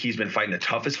active. He's been fighting the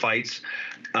toughest fights.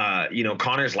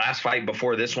 Conor's last fight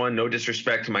before this one, no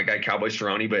disrespect to my guy Cowboy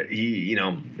Cerrone, but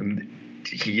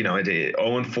he,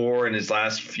 0-4 in his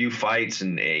last few fights,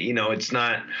 and it's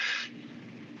not.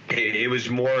 That was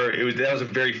a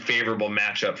very favorable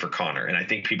matchup for Conor, and I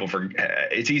think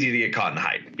it's easy to get caught in the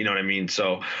hype. You know what I mean?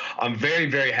 So I'm very,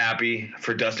 very happy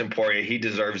for Dustin Poirier. He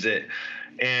deserves it.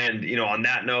 And, on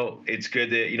that note, it's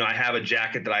good that, I have a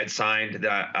jacket that I'd signed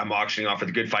that I'm auctioning off at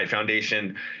the Good Fight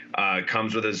Foundation.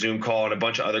 Comes with a Zoom call and a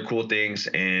bunch of other cool things.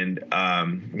 And,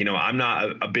 I'm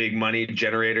not a big money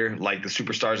generator like the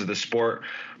superstars of the sport,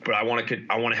 but I want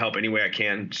to help any way I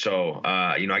can. So,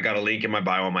 I got a link in my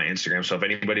bio on my Instagram. So if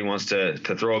anybody wants to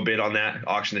throw a bid on that,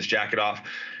 auction this jacket off,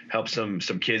 help some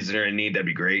kids that are in need, that'd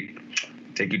be great.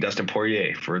 Thank you, Dustin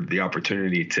Poirier, for the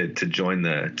opportunity to join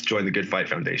the Good Fight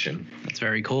Foundation. That's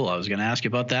very cool. I was going to ask you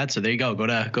about that. So there you go. Go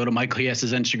to Michael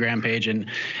Chiesa's Instagram page and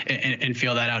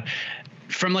feel that out.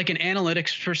 From like an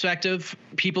analytics perspective,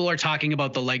 people are talking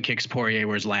about the leg kicks Poirier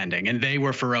was landing, and they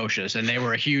were ferocious, and they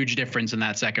were a huge difference in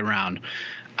that second round.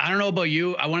 I don't know about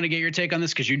you. I wanted to get your take on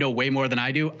this because you know way more than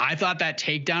I do. I thought that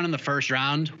takedown in the first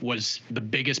round was the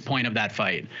biggest point of that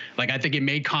fight. Like, I think it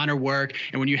made Conor work.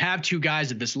 And when you have two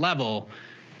guys at this level,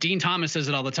 Dean Thomas says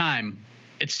it all the time,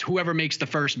 it's whoever makes the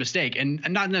first mistake. And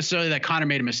not necessarily that Conor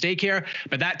made a mistake here,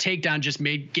 but that takedown just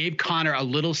gave Conor a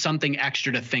little something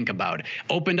extra to think about.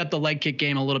 Opened up the leg kick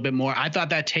game a little bit more. I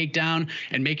thought that takedown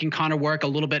and making Conor work a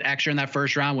little bit extra in that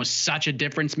first round was such a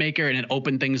difference maker, and it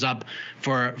opened things up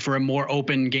for a more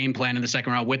open game plan in the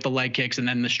second round with the leg kicks and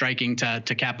then the striking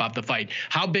to cap off the fight.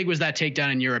 How big was that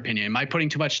takedown in your opinion? Am I putting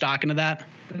too much stock into that?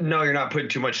 No, you're not putting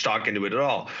too much stock into it at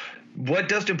all. What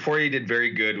Dustin Poirier did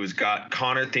very good was got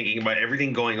Conor thinking about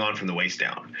everything going on from the waist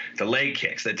down. The leg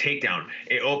kicks, the takedown.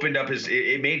 It opened up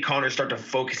it made Conor start to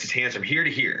focus his hands from here to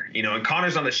here. And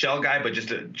Conor's on the shell guy, but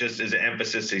just as an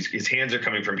emphasis, his hands are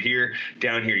coming from here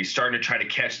down here. He's starting to try to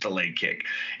catch the leg kick.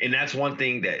 And that's one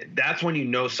thing that's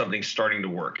when something's starting to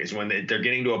work, is when they're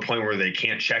getting to a point where they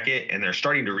can't check it and they're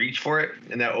starting to reach for it.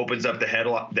 And that opens up the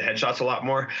headshots a lot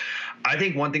more. I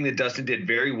think one thing that Dustin did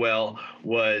very well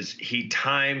was he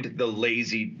timed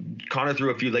Conor threw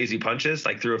a few lazy punches,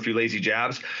 threw a few lazy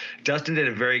jabs. Dustin did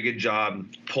a very good job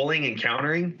pulling and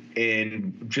countering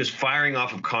and just firing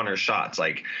off of Conor's shots.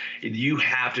 You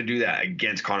have to do that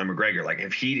against Conor McGregor.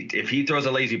 If he throws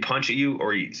a lazy punch at you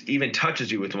or he even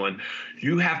touches you with one,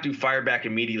 you have to fire back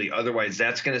immediately. Otherwise,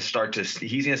 he's going to start to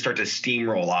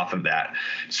steamroll off of that.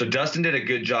 So Dustin did a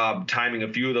good job timing a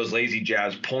few of those lazy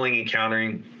jabs, pulling and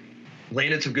countering.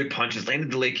 Landed some good punches,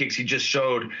 landed the leg kicks. He just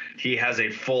showed he has a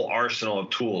full arsenal of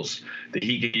tools that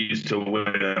he could use to win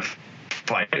a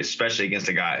fight, especially against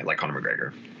a guy like Conor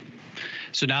McGregor.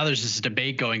 So now there's this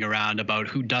debate going around about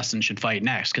who Dustin should fight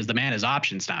next, because the man has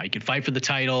options now. He could fight for the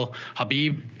title.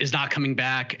 Habib is not coming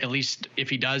back. At least if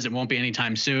he does, it won't be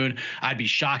anytime soon. I'd be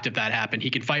shocked if that happened. He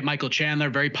could fight Michael Chandler,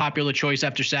 very popular choice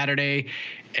after Saturday.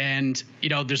 And,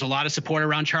 there's a lot of support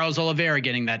around Charles Oliveira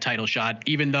getting that title shot,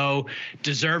 even though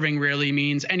deserving really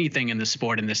means anything in the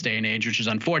sport in this day and age, which is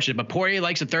unfortunate. But Poirier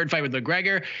likes a third fight with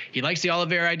McGregor. He likes the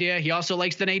Oliveira idea. He also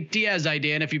likes the Nate Diaz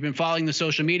idea. And if you've been following the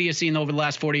social media scene over the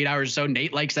last 48 hours or so,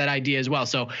 Nate likes that idea as well.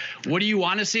 So what do you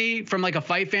want to see from a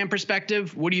fight fan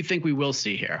perspective? What do you think we will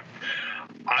see here?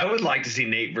 I would like to see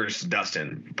Nate versus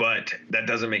Dustin, but that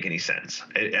doesn't make any sense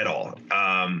at all.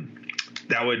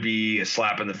 That would be a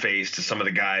slap in the face to some of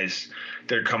the guys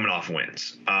that are coming off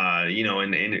wins. And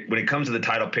when it comes to the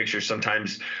title picture,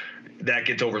 sometimes that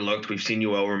gets overlooked. We've seen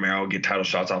Yoel Romero get title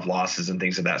shots off losses and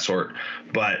things of that sort.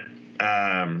 But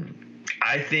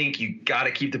I think you got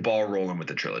to keep the ball rolling with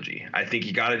the trilogy. I think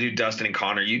you got to do Dustin and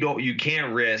Conor. You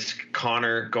can't risk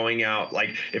Conor going out.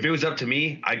 If it was up to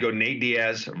me, I'd go Nate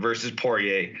Diaz versus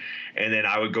Poirier, and then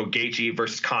I would go Gaethje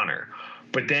versus Conor.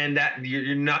 But then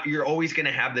you're always going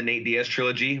to have the Nate Diaz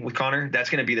trilogy with Conor. That's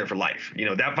going to be there for life.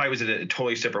 That fight was at a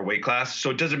totally separate weight class.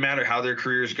 So it doesn't matter how their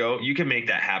careers go. You can make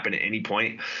that happen at any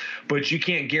point, but you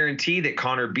can't guarantee that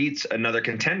Conor beats another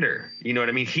contender. You know what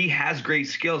I mean? He has great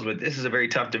skills, but this is a very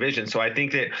tough division. So I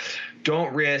think that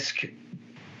don't risk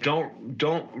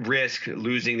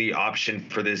losing the option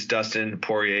for this Dustin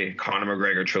Poirier Conor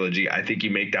McGregor trilogy. I think you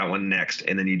make that one next,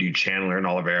 and then you do Chandler and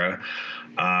Oliveira,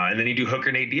 and then you do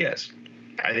Hooker Nate Diaz.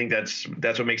 I think that's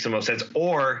what makes the most sense.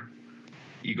 Or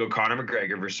you go Conor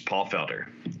McGregor versus Paul Felder.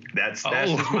 That's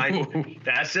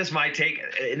just my take.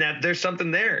 And that there's something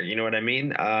there. You know what I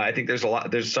mean? I think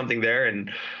there's something there,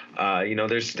 and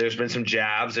there's been some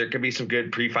jabs. There could be some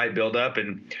good pre-fight buildup,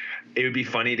 and it would be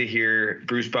funny to hear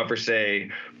Bruce Buffer say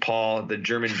Paul the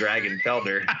German Dragon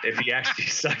Felder if he actually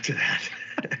stuck to that.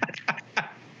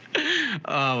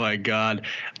 Oh my God.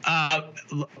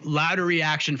 Louder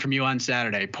reaction from you on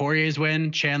Saturday. Poirier's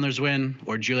win, Chandler's win,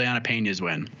 or Juliana Pena's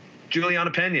win?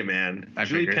 Juliana Pena, man.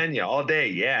 Julie Pena all day.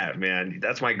 Yeah, man.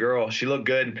 That's my girl. She looked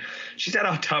good. She's had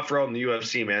a tough road in the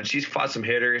UFC, man. She's fought some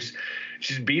hitters.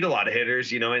 She's beat a lot of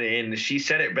hitters, and she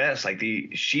said it best. Like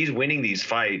she's winning these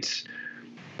fights,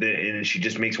 and she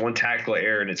just makes one tactical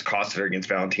error, and it's costed her against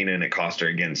Valentina, and it cost her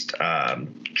against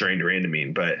Duran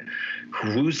Durandamine. But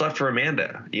who's left for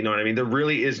Amanda? You know what I mean? There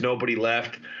really is nobody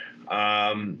left.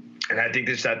 And I think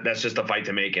that's just a fight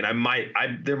to make. And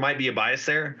there might be a bias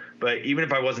there, but even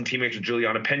if I wasn't teammates with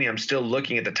Juliana Pena, I'm still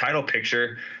looking at the title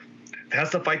picture.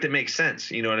 That's the fight that makes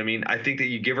sense. You know what I mean? I think that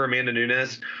you give her Amanda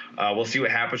Nunes. We'll see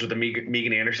what happens with the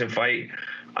Megan Anderson fight.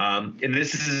 And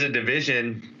this is a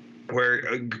division where,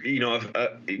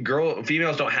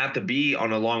 females don't have to be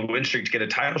on a long win streak to get a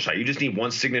title shot. You just need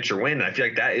one signature win. And I feel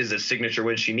like that is a signature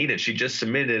win she needed. She just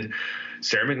submitted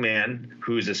Sarah McMahon,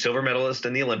 who is a silver medalist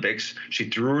in the Olympics. She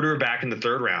threw her back in the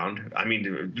third round. I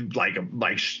mean,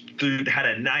 had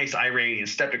a nice Iranian,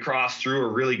 stepped across, threw her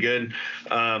really good.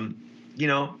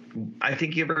 I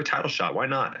think give her a title shot. Why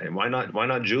not? And why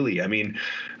not Julie? I mean,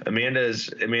 Amanda's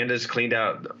cleaned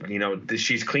out,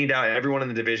 she's cleaned out everyone in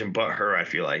the division but her, I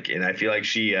feel like. And I feel like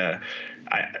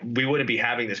we wouldn't be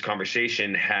having this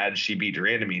conversation had she beat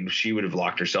Durandamine. She would have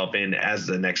locked herself in as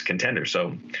the next contender.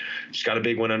 So she's got a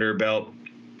big one under her belt.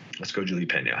 Let's go Julie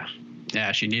Pena.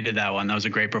 Yeah, she needed that one. That was a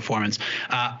great performance.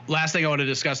 Last thing I want to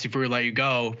discuss before we let you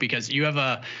go, because you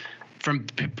have from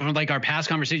like our past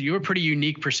conversation, you have a pretty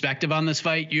unique perspective on this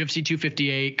fight. UFC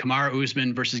 258, Kamaru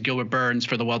Usman versus Gilbert Burns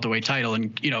for the welterweight title.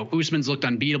 And, Usman's looked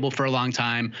unbeatable for a long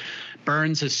time.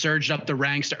 Burns has surged up the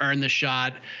ranks to earn the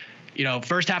shot.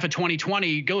 First half of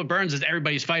 2020, Gilbert Burns is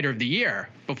everybody's fighter of the year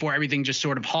before everything just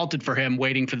sort of halted for him,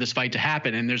 waiting for this fight to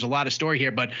happen. And there's a lot of story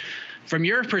here, but from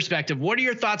your perspective, what are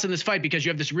your thoughts on this fight? Because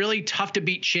you have this really tough to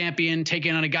beat champion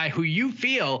taking on a guy who you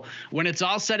feel, when it's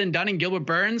all said and done in Gilbert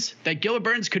Burns, that Gilbert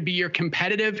Burns could be your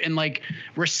competitive and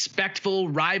respectful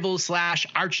rival /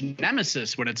 arch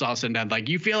nemesis when it's all said and done. Like,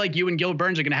 you feel like you and Gilbert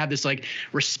Burns are going to have this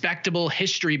respectable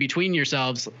history between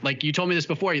yourselves. Like you told me this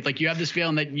before, you have this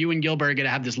feeling that you and Gilbert are going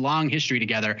to have this long history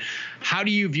together. How do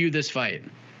you view this fight?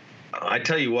 I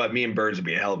tell you what, me and Burns would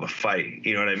be a hell of a fight.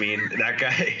 You know what I mean? That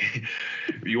guy,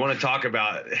 you want to talk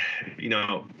about,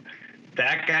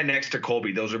 that guy next to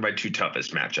Colby, those are my two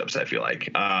toughest matchups, I feel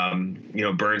like.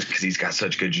 Burns, because he's got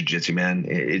such good jiu-jitsu, man.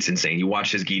 It's insane. You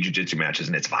watch his gi jiu-jitsu matches,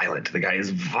 and it's violent. The guy is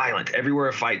violent. Everywhere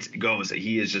a fight goes,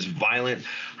 he is just violent,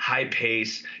 high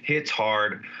pace, hits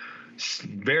hard,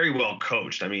 very well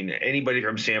coached. I mean, anybody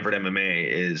from Stanford MMA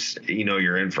is,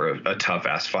 you're in for a tough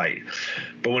ass fight.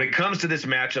 But when it comes to this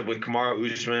matchup with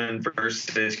Kamaru Usman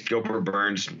versus Gilbert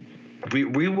Burns, we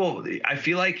will. I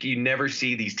feel like you never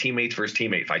see these teammates versus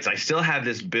teammate fights. I still have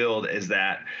this build as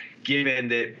that, given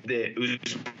that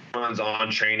Usman's on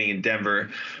training in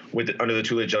Denver under the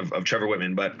tutelage of Trevor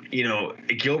Whitman. But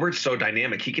Gilbert's so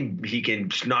dynamic. He can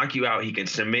knock you out. He can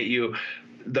submit you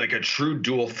like a true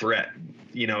dual threat.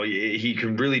 He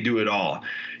can really do it all,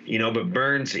 but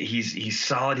Burns, he's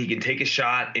solid. He can take a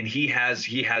shot, and he has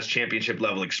championship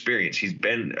level experience. He's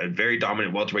been a very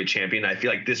dominant welterweight champion. I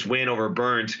feel like this win over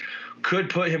Burns could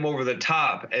put him over the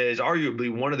top as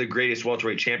arguably one of the greatest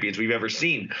welterweight champions we've ever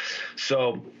seen.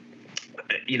 So,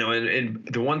 and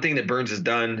the one thing that Burns has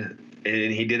done,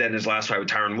 and he did that in his last fight with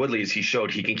Tyron Woodley, is he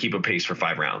showed he can keep a pace for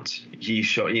 5 rounds. He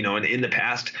showed, and in the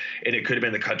past, and it could have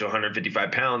been the cut to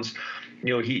 155 pounds,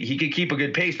 he could keep a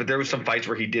good pace, but there was some fights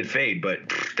where he did fade, but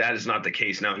that is not the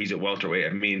case now. He's at welterweight.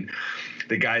 I mean,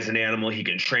 the guy's an animal. He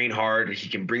can train hard. He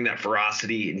can bring that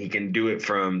ferocity, and he can do it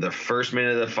from the first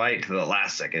minute of the fight to the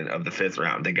last second of the 5th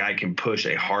round. The guy can push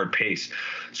a hard pace.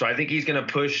 So I think he's going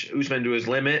to push Usman to his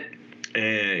limit,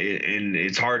 and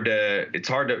it's hard. That's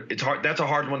a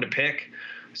hard one to pick.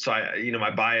 So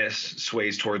my bias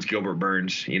sways towards Gilbert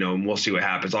Burns, and we'll see what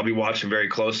happens. I'll be watching very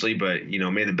closely, but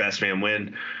may the best man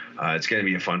win. It's going to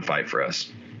be a fun fight for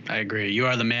us. I agree. You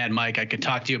are the man, Mike. I could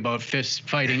talk to you about fist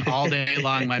fighting all day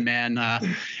long, my man.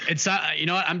 It's you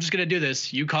know what? I'm just going to do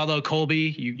this. You called out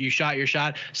Colby. You shot your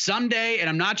shot. Someday, and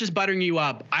I'm not just buttering you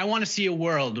up, I want to see a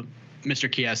world,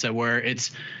 Mr. Chiesa, where it's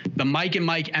the Mike and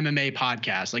Mike MMA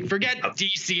podcast. Like, forget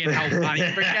DC and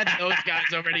Helpani, forget those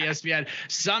guys over at ESPN.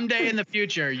 Someday in the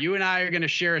future, you and I are going to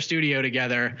share a studio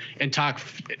together and talk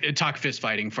fist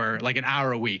fighting for like an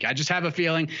hour a week. I just have a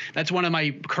feeling that's one of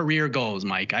my career goals,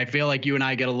 Mike. I feel like you and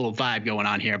I get a little vibe going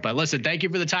on here. But listen, thank you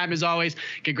for the time as always.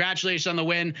 Congratulations on the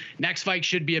win. Next fight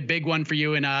should be a big one for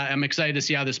you, and I'm excited to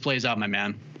see how this plays out, my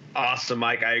man. Awesome,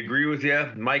 Mike. I agree with you.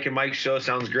 Mike and Mike's show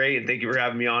sounds great, and thank you for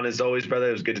having me on as always, brother.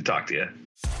 It was good to talk to you.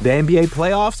 The NBA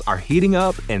playoffs are heating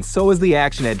up, and so is the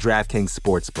action at DraftKings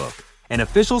Sportsbook, an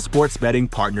official sports betting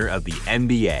partner of the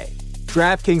NBA.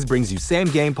 DraftKings brings you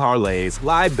same-game parlays,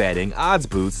 live betting, odds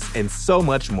boosts, and so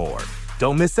much more.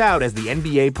 Don't miss out as the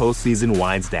NBA postseason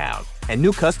winds down. And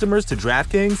new customers to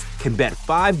DraftKings can bet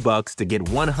 $5 to get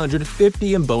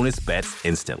 $150 in bonus bets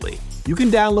instantly. You can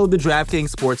download the DraftKings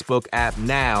Sportsbook app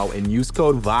now and use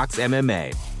code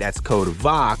VOXMMA. That's code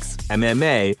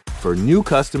VOXMMA for new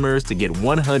customers to get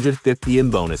 $150 in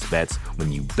bonus bets when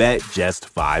you bet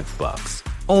just $5.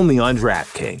 Only on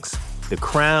DraftKings. The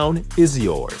crown is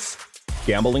yours.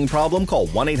 Gambling problem? Call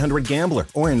 1-800-GAMBLER.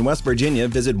 Or in West Virginia,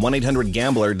 visit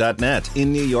 1-800-GAMBLER.net.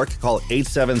 In New York, call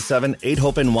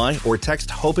 877-8-HOPE-NY or text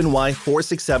HOPE-NY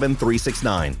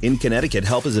 467-369. In Connecticut,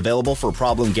 help is available for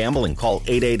problem gambling. Call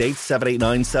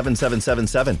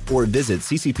 888-789-7777 or visit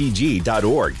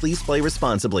ccpg.org. Please play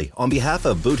responsibly. On behalf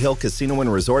of Boot Hill Casino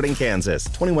and Resort in Kansas,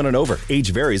 21 and over.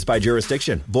 Age varies by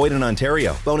jurisdiction. Void in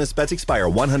Ontario. Bonus bets expire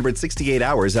 168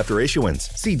 hours after issuance.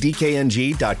 See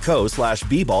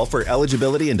dkng.co/bball for eligibility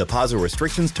and deposit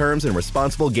restrictions, terms, and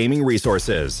responsible gaming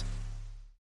resources.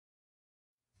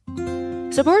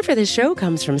 Support for this show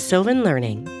comes from Sylvan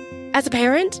Learning. As a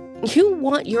parent, you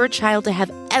want your child to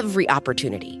have every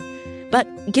opportunity, but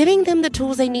giving them the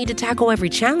tools they need to tackle every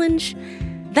challenge,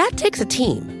 that takes a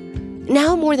team.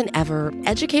 Now more than ever,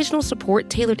 educational support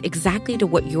tailored exactly to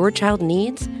what your child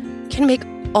needs can make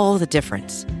all the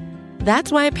difference.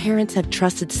 That's why parents have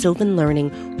trusted Sylvan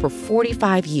Learning for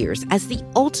 45 years as the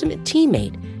ultimate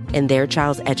teammate in their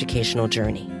child's educational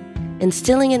journey,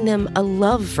 instilling in them a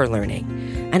love for learning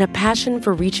and a passion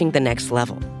for reaching the next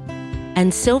level.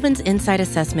 And Sylvan's Insight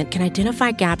Assessment can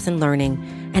identify gaps in learning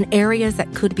and areas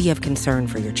that could be of concern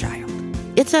for your child.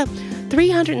 It's a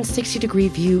 360-degree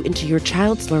view into your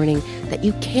child's learning that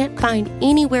you can't find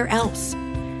anywhere else,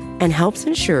 and helps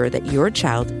ensure that your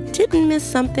child didn't miss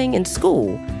something in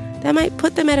school that might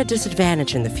put them at a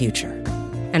disadvantage in the future.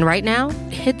 And right now,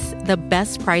 it's the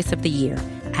best price of the year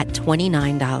at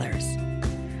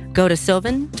 $29. Go to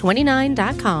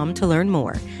sylvan29.com to learn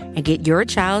more and get your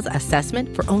child's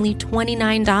assessment for only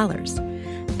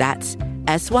 $29. That's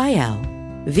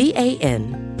SYLVAN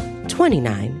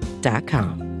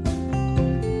 29.com.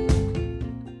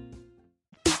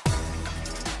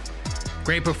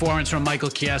 Great performance from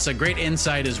Michael Chiesa. Great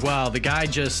insight as well. The guy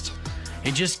just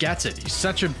gets it. He's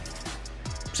such a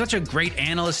great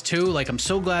analyst too. Like, I'm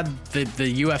so glad that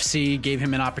the UFC gave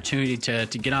him an opportunity to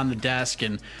get on the desk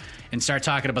and start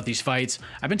talking about these fights.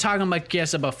 I've been talking to Mike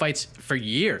Chiesa about fights for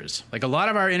years. Like, a lot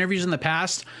of our interviews in the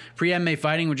past, pre-MMA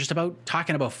fighting, were just about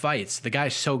talking about fights. The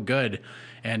guy's so good,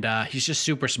 and he's just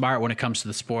super smart when it comes to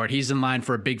the sport. He's in line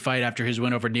for a big fight after his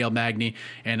win over Neil Magny,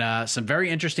 and some very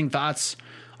interesting thoughts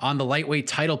on the lightweight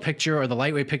title picture or the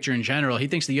lightweight picture in general. He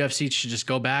thinks the UFC should just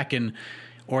go back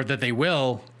or that they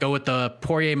will go with the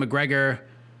Poirier-McGregor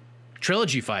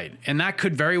trilogy fight. And that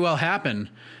could very well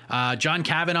happen. John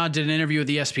Kavanaugh did an interview with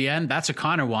ESPN. That's what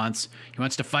Conor wants. He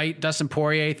wants to fight Dustin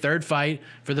Poirier, third fight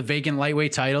for the vacant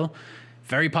lightweight title.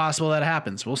 Very possible that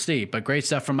happens. We'll see. But great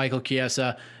stuff from Michael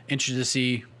Chiesa. Interested to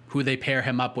see who they pair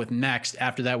him up with next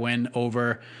after that win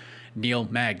over Neil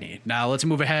Magny. Now let's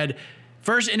move ahead.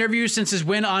 First interview since his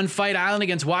win on Fight Island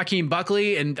against Joaquin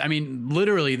Buckley. And I mean,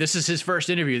 literally, this is his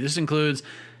first interview. This includes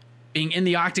being in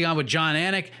the octagon with John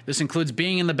Anik. This includes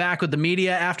being in the back with the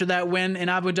media after that win in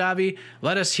Abu Dhabi.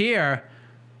 Let us hear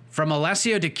from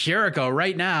Alessio Di Chirico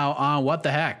right now on What the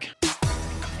Heck.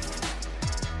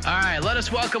 All right, let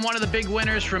us welcome one of the big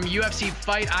winners from UFC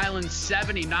Fight Island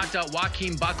 7. He knocked out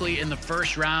Joaquin Buckley in the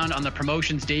first round on the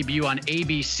promotion's debut on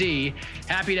ABC.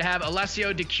 Happy to have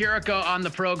Alessio Di Chirico on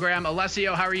the program.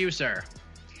 Alessio, how are you, sir?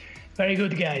 Very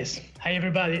good, guys. Hi,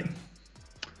 everybody.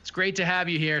 It's great to have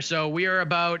you here. So we are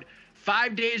about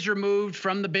 5 days removed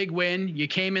from the big win. You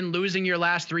came in losing your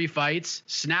last 3 fights,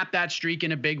 snapped that streak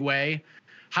in a big way.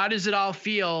 How does it all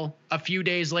feel a few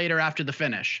days later after the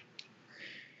finish?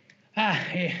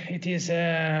 It is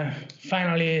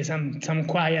finally some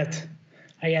quiet.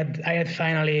 I had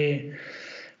finally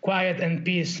quiet and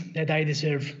peace that I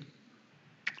deserve.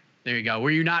 There you go.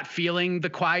 Were you not feeling the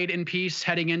quiet and peace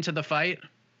heading into the fight?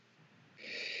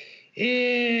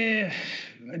 Mi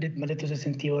ha detto se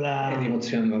sentivo la...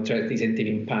 Emozionante, cioè ti sentivi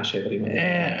in pace prima?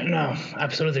 No,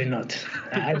 absolutely not.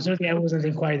 Absolutely, I wasn't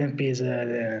in quiet and peace.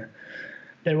 There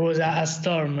was a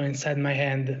storm inside my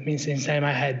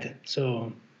head.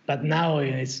 So, but now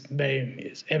it's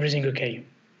everything okay.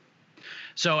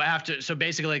 So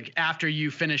basically, after you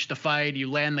finish the fight, you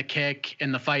land the kick,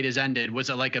 and the fight is ended. Was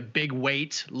it like a big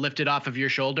weight lifted off of your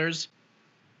shoulders?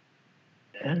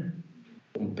 Un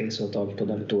peso tolto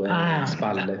dalle tue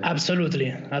spalle.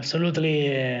 Absolutely.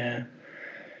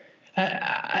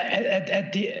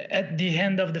 At the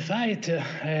end of the fight,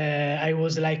 I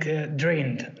was like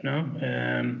drained. No,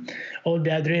 all the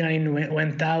adrenaline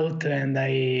went out, and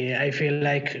I feel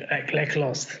like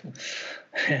lost.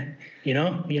 you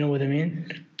know what I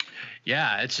mean?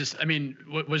 Yeah, it's just, I mean,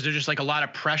 was there just like a lot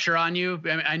of pressure on you?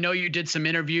 I mean, I know you did some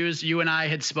interviews. You and I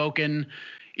had spoken,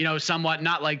 somewhat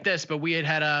not like this, but we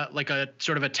had a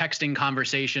sort of a texting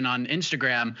conversation on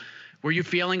Instagram. Were you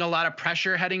feeling a lot of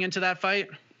pressure heading into that fight?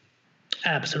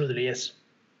 Absolutely, yes.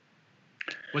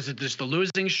 Was it just the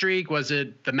losing streak? Was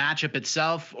it the matchup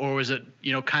itself, or was it,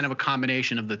 kind of a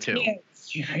combination of the two?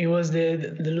 Yeah, it was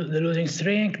the losing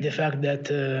streak, the fact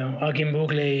that Joaquin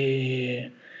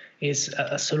Buckley is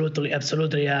absolutely a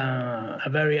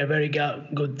very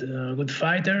good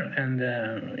fighter, and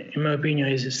in my opinion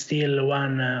is still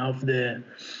one of the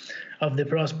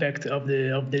prospect of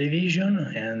the division,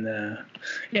 and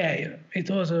it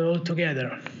was all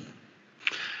together.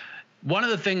 One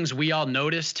of the things we all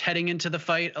noticed heading into the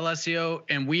fight, Alessio,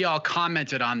 and we all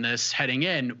commented on this heading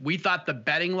in, we thought the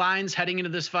betting lines heading into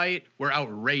this fight were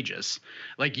outrageous.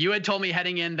 Like, you had told me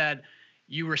heading in that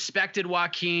you respected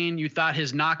Joaquin, you thought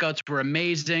his knockouts were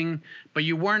amazing, but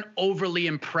you weren't overly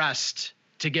impressed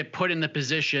to get put in the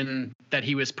position that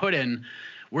he was put in.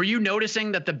 Were you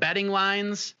noticing that the betting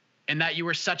lines and that you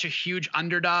were such a huge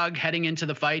underdog heading into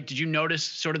the fight? Did you notice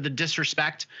sort of the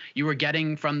disrespect you were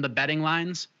getting from the betting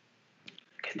lines?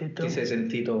 Ti sei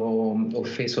sentito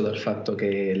offeso dal fatto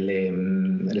che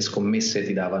le scommesse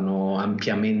ti davano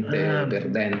ampiamente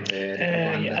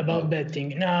perdente? About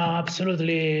betting? No,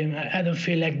 absolutely. I don't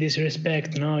feel like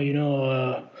disrespect. No, I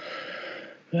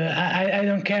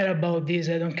don't care about this.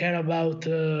 I don't care about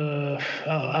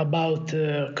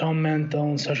comment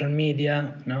on social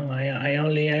media. No, I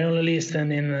only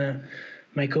listen in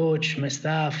my coach, my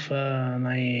staff,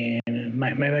 my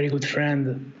very good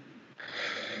friend.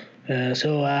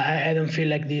 So I don't feel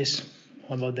like this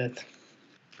about that.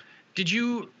 Did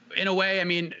you, in a way, I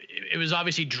mean, it was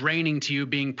obviously draining to you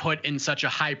being put in such a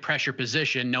high pressure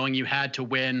position, knowing you had to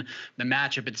win the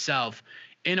matchup itself.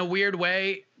 In a weird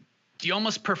way, do you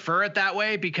almost prefer it that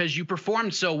way because you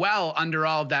performed so well under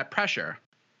all of that pressure?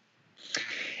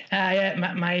 Yeah,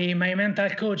 my mental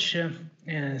coach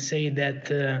said that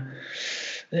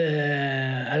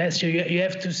Alessio, you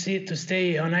have to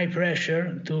stay on high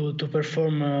pressure to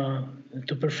perform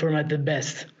at the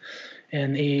best,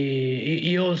 and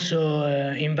he also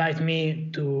invite me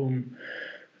to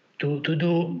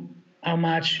do how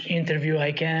much interview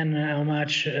I can, how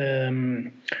much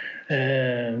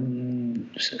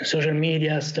social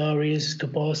media stories to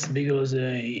post, because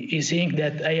he think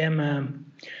that I am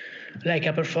like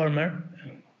a performer.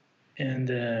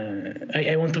 And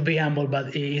I want to be humble,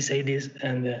 but he say this,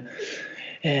 and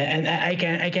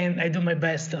I do my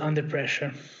best under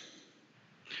pressure.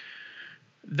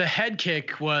 The head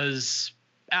kick was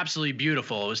absolutely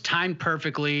beautiful. It was timed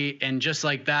perfectly, and just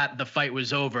like that, the fight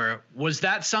was over. Was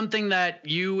that something that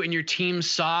you and your team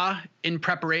saw in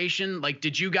preparation? Like,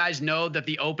 did you guys know that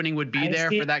the opening would be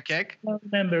there for that kick? I don't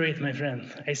remember it, my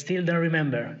friend. I still don't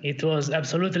remember. It was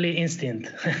absolutely instant.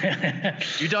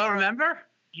 You don't remember?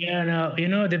 Yeah,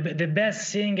 no. The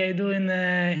best thing I do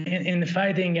in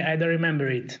fighting, I don't remember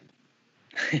it.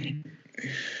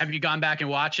 Have you gone back and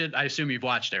watched it? I assume you've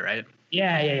watched it, right?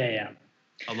 Yeah.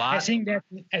 A lot. I think that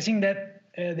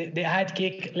the head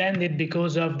kick landed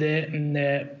because of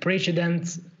the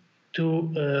precedent to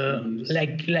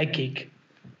leg kick.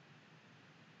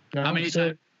 No? How many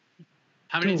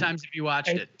times have you watched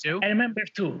it? 2? I remember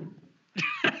 2.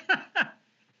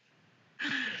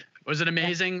 Was it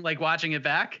amazing, like watching it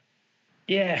back?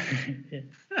 Yeah.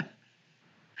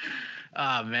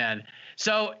 Oh, man.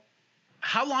 So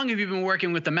how long have you been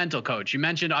working with the mental coach? You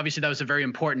mentioned, obviously, that was a very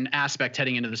important aspect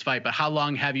heading into this fight, but how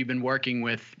long have you been working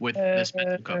with this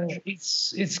mental coach?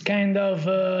 It's kind of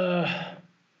a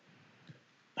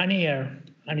year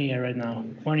right now.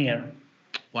 1 year.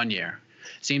 1 year.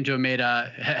 Seemed to have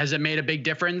has it made a big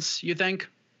difference, you think?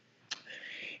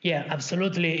 Yeah,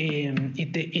 absolutely.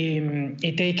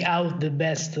 It take out the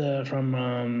best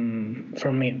from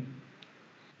me.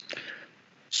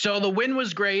 So the win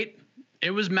was great. It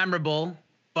was memorable,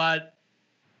 but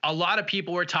a lot of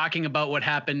people were talking about what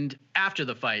happened after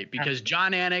the fight, because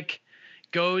John Anik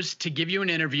goes to give you an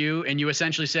interview and you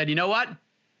essentially said, you know what?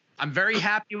 I'm very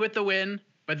happy with the win,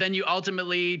 but then you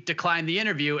ultimately declined the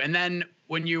interview. And then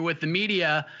when you're with the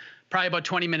media, probably about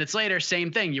 20 minutes later,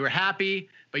 same thing. You were happy,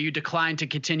 but you declined to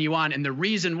continue on. And the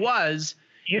reason was...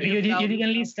 You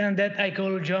didn't listen that I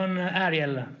called John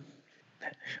Ariel.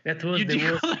 That was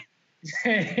the word.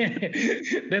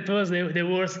 That was the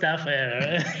worst stuff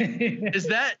ever. Is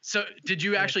that so? Did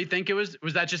you actually think it was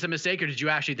that just a mistake, or did you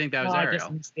actually think that was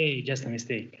Ariel? Just a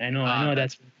mistake. I know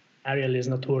that Ariel is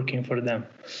not working for them.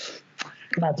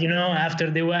 But after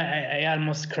the way, I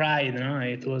almost cried.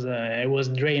 It was I was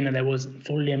drained. I was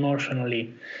fully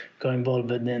emotionally involved.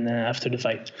 Then after the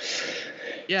fight.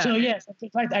 Yeah. So yes, after the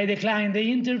fight, I declined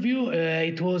the interview.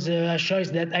 It was a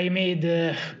choice that I made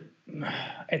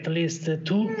at least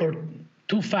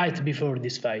two fights before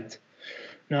this fight.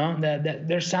 That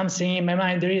there's something in my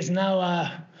mind. There is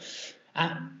now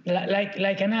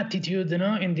like an attitude,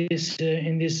 in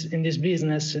this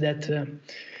business that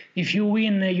if you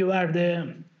win, you are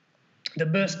the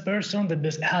best person, the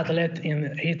best athlete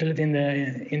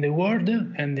in the world,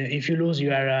 and if you lose,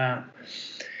 you are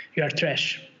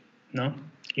trash. No,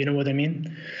 you know what I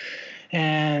mean.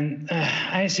 And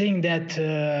I think that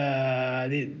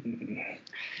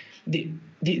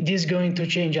this is going to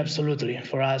change absolutely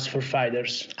for us, for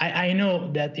fighters. I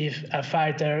know that if a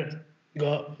fighter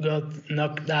got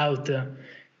knocked out,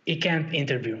 he can't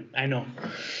interview. I know,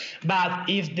 but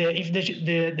if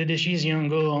the decision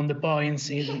go on the points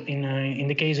in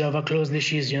the case of a close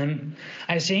decision,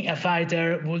 I think a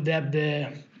fighter would have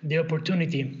the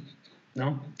opportunity,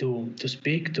 to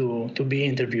speak, to be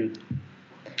interviewed.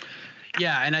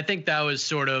 Yeah, and I think that was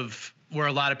sort of where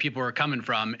a lot of people were coming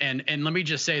from. And let me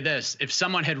just say this: if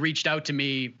someone had reached out to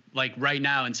me like right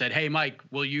now and said, "Hey, Mike,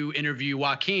 will you interview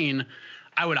Joaquin?"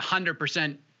 I would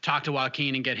 100% talk to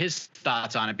Joaquin and get his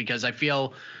thoughts on it, because I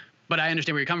understand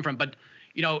where you're coming from. But,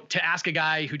 to ask a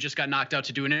guy who just got knocked out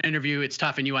to do an interview, it's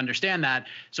tough, and you understand that.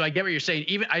 So I get what you're saying.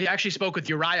 Even I actually spoke with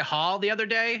Uriah Hall the other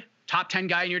day, top 10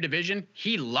 guy in your division.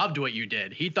 He loved what you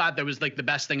did. He thought that was like the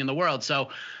best thing in the world. So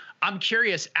I'm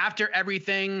curious, after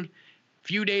everything, a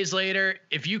few days later,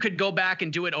 if you could go back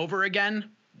and do it over again,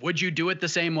 would you do it the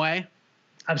same way?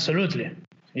 Absolutely.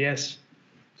 Yes.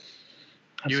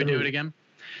 Absolutely. You would do it again?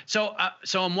 So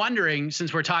I'm wondering,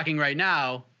 since we're talking right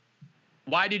now,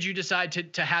 why did you decide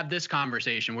to have this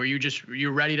conversation? Were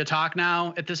you ready to talk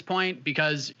now at this point?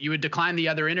 Because you had declined the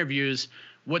other interviews.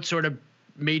 What sort of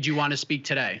made you want to speak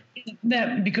today?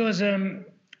 Yeah, because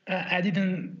I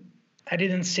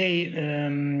didn't say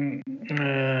I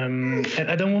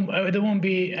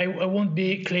won't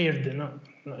be cleared. No,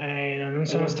 I don't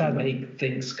start make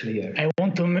things clear. I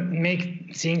want to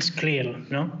make things clear,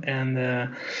 and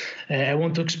I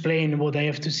want to explain what I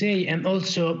have to say, and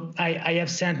also I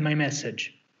have sent my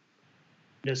message.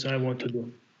 That's what I want to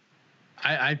do.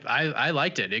 I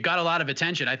liked it. It got a lot of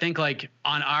attention. I think like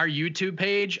on our YouTube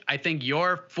page, I think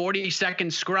your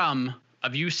 40-second scrum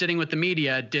of you sitting with the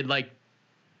media did like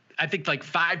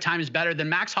 5 times better than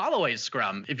Max Holloway's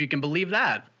scrum, if you can believe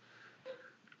that.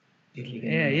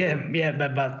 Yeah.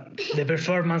 But the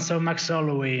performance of Max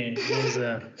Holloway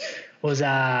was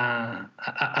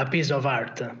a piece of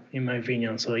art, in my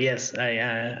opinion. So yes, I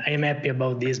am happy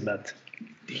about this, but.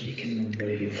 I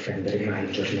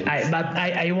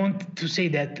want to say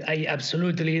that I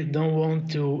absolutely don't want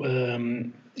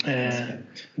to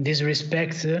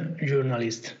disrespect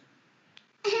journalists.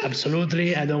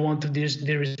 Absolutely, I don't want to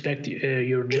disrespect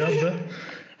your job.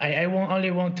 I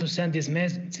only want to send this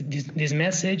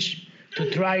message to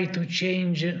try to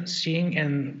change things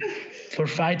and for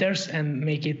fighters and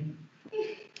make it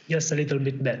just a little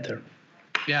bit better.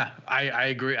 Yeah, I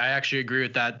agree. I actually agree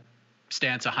with that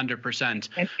stance 100%.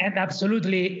 And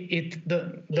absolutely, it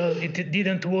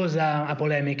didn't was a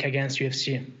polemic against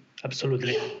UFC.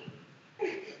 Absolutely.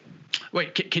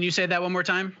 Wait, can you say that one more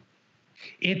time?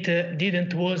 It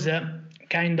didn't was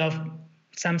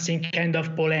something kind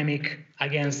of polemic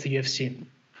against the UFC.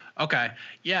 Okay.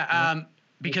 Yeah.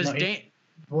 Because Dana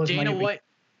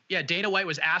White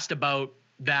was asked about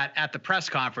that at the press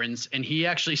conference, and he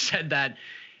actually said that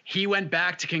he went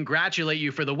back to congratulate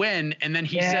you for the win, and then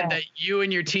he said that you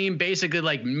and your team basically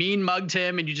like mean mugged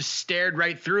him, and you just stared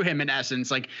right through him in essence.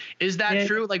 Like, is that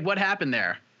true? Like, what happened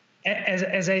there?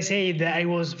 As I said, I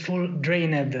was full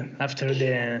drained after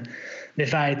the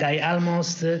fight. I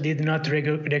almost did not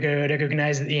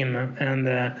recognize him,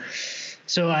 and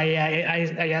so I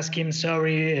asked him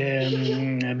sorry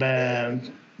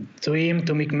to him,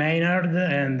 to Mick Maynard,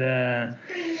 and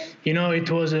it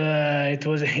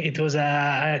was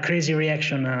a crazy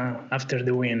reaction after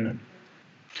the win.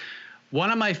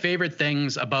 One of my favorite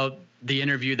things about the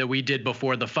interview that we did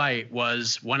before the fight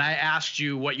was when I asked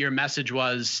you what your message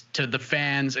was to the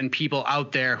fans and people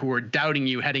out there who were doubting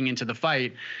you heading into the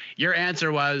fight. Your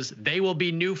answer was, they will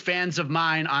be new fans of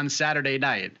mine on Saturday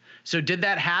night. So did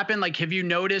that happen? Like, have you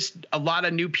noticed a lot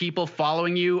of new people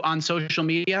following you on social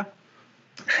media?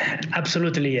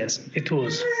 Absolutely, yes, it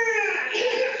was.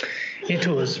 It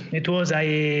was. In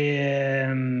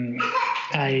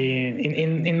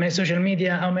my social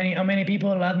media, how many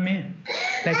people add me?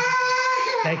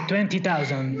 Like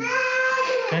 20,000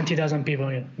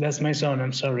 people. Yeah. That's my son.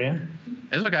 I'm sorry. Eh?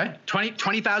 It's okay.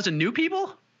 20,000 new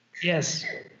people? Yes.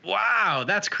 Wow,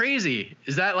 that's crazy.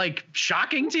 Is that like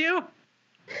shocking to you?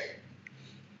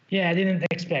 Yeah, I didn't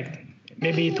expect.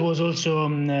 Maybe it was also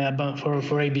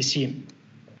for ABC.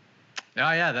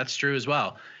 Oh yeah, that's true as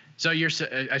well. So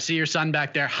I see your son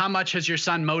back there. How much has your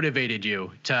son motivated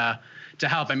you to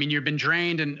help? I mean, you've been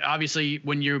trained, and obviously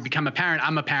when you become a parent,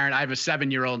 I'm a parent. I have a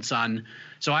 7-year-old son,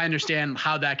 so I understand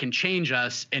how that can change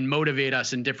us and motivate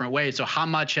us in different ways. So how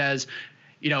much has,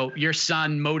 your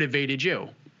son motivated you?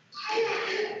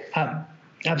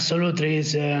 Absolutely,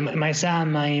 it's my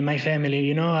son, my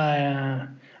family.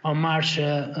 On March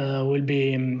will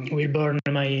born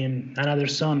another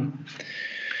son.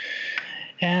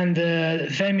 And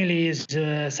family is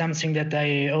something that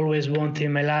I always want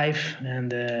in my life,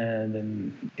 and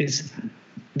is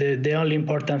the only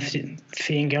important thing,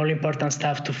 only important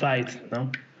stuff to fight. No?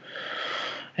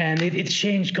 And it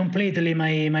changed completely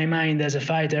my mind as a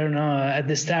fighter. No? At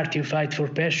the start, you fight for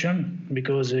passion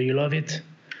because you love it.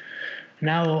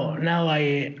 Now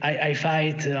I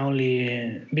fight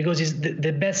only because it's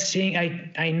the best thing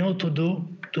I know to do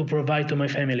to provide to my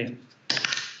family.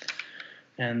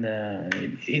 And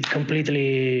it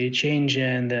completely changed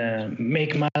and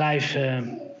make my life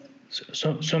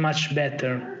so much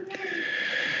better.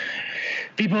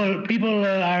 People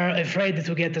are afraid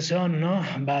to get a son, no?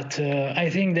 But I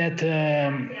think that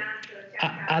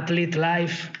athlete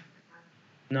life,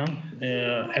 no,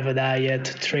 have a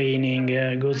diet, training,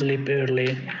 go sleep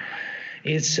early.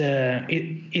 It's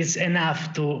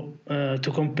enough to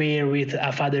compare with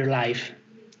a father life.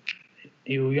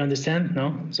 You understand,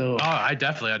 no? So. Oh, I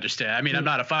definitely understand. I mean, I'm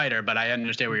not a fighter, but I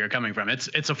understand where you're coming from.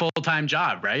 It's a full-time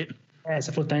job, right? Yeah, it's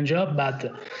a full-time job,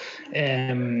 but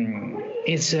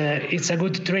it's a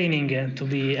good training to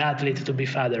be athlete, to be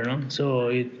father, no? So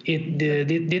it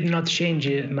did not change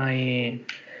my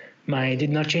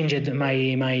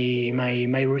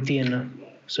routine.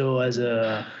 So as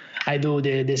I do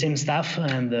the same stuff,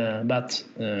 and but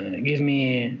give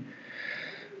me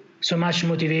so much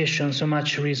motivation, so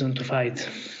much reason to fight.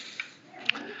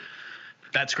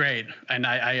 That's great, and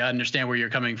I understand where you're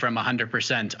coming from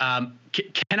 100%.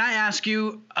 Can I ask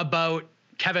you about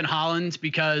Kevin Holland?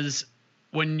 Because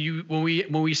when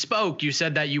we spoke, you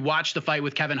said that you watched the fight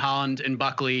with Kevin Holland and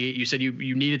Buckley. You said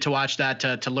you needed to watch that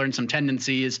to learn some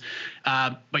tendencies,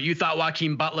 but you thought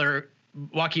Joaquin Buckley,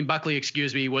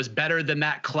 was better than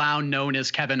that clown known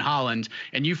as Kevin Holland,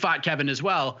 and you fought Kevin as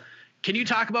well. Can you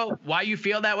talk about why you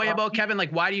feel that way about Kevin?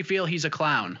 Like, why do you feel he's a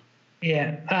clown?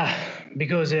 Yeah,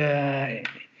 because his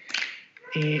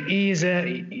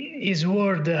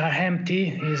words are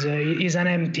empty. He's an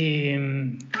empty.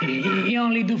 He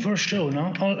only do for show.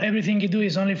 No, everything he do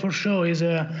is only for show. He's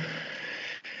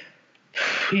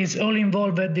all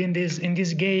involved in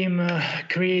this game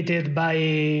created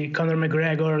by Conor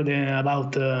McGregor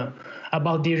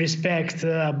about the respect,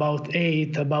 about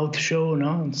hate, about show.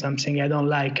 No, something I don't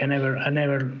like. I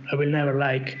will never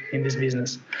like in this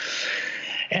business.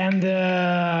 And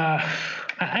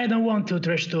I don't want to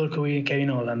trash talk with Kevin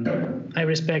Holland. I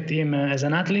respect him as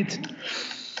an athlete,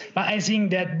 but I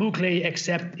think that Buckley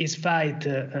accept his fight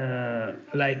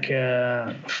like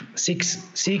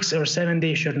 6 or 7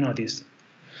 days short notice.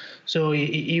 So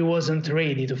he wasn't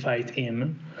ready to fight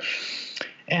him.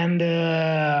 And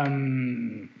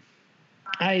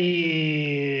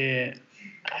I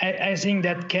think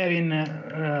that Kevin,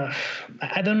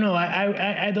 I don't know.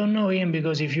 I don't know him,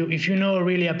 because if you know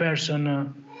really a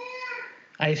person,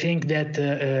 I think that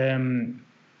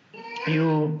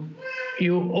you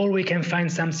always can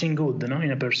find something good,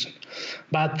 in a person.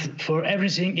 But for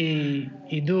everything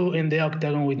he do in the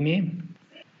octagon with me,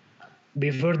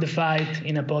 before the fight,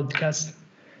 in a podcast,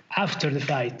 after the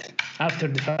fight,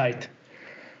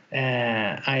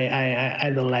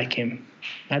 I don't like him.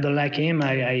 I don't like him.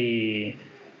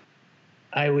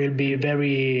 I will be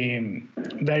very,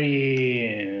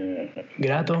 very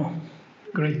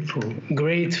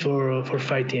grateful for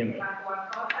fight him.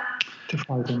 To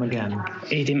fight him again.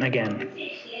 Eat him again.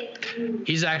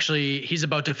 He's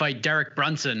about to fight Derek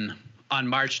Brunson on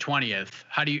March 20th.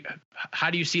 How do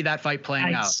you see that fight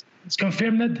playing out? It's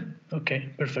confirmed. Okay,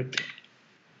 perfect.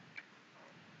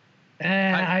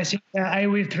 I think I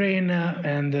will train,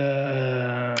 and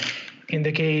in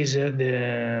the case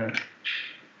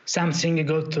something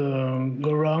go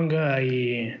wrong,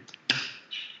 I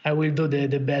will do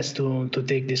the best to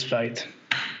take this fight.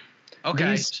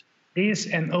 Okay. This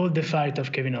and all the fight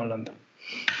of Kevin Holland.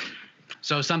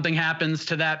 So if something happens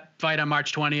to that fight on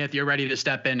March 20th, you're ready to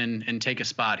step in and take a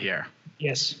spot here.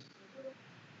 Yes.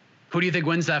 Who do you think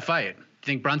wins that fight? Do you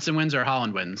think Brunson wins or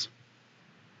Holland wins?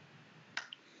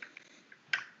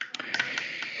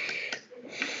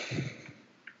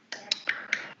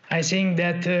 I think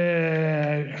that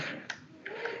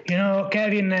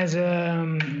Kevin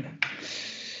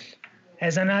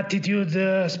has an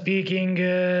attitude speaking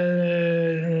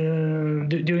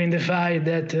during the fight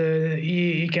that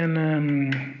he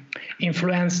can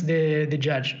influence the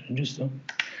judge.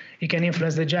 He can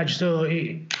influence the judge. So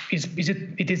it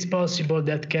is possible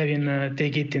that Kevin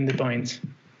take it in the points.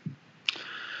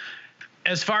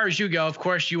 As far as you go, of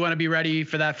course, you want to be ready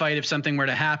for that fight if something were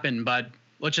to happen. But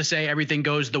let's just say everything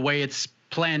goes the way it's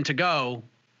planned to go.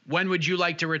 When would you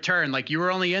like to return? Like, you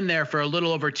were only in there for a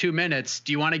little over 2 minutes.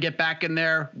 Do you want to get back in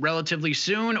there relatively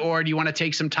soon, or do you want to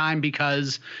take some time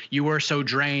because you were so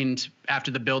drained after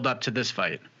the build up to this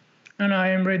fight? No, I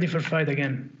am ready for fight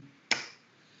again.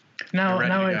 Now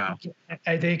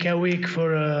I take a week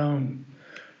for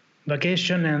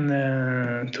vacation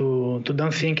and to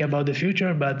don't think about the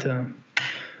future. But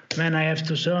man, I have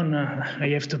 2 sons. I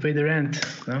have to pay the rent.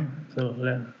 No? So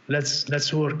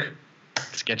let's work.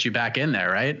 Let's get you back in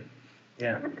there, right?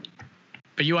 Yeah.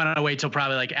 But you want to wait till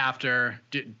probably like after,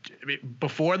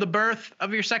 before the birth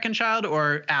of your second child,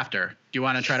 or after? Do you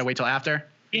want to try to wait till after?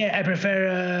 Yeah, I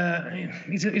prefer.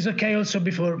 It's okay also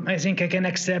before. I think I can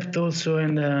accept also,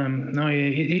 and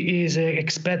he is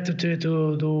expected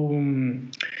to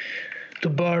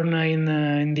born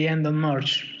in the end of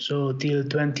March. So till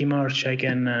 20 March, I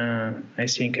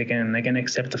think I can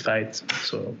accept the fight.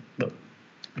 So. But.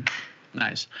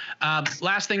 Nice.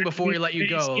 Last thing before we let you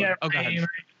go. Go ahead.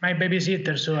 My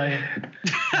babysitter, so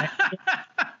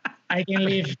I can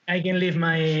leave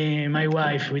my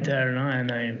wife with her, no? And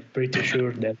I'm pretty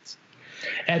sure that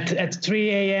at 3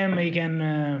 a.m. I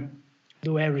can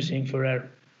do everything for her.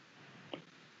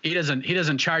 He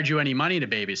doesn't charge you any money to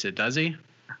babysit, does he?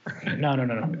 No.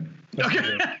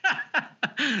 Okay.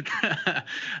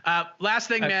 Last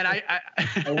thing, man. I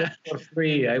work for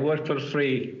free. I work for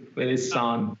free with his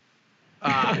son.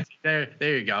 There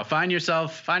you go. Find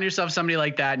yourself somebody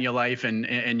like that in your life,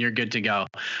 and you're good to go.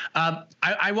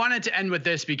 I wanted to end with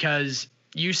this because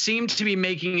you seem to be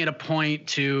making it a point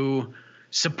to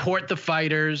support the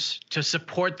fighters, to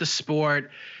support the sport,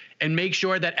 and make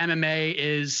sure that MMA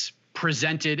is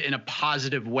presented in a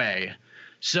positive way.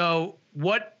 So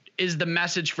what is the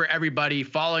message for everybody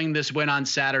following this win on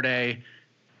Saturday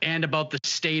and about the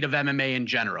state of MMA in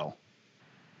general?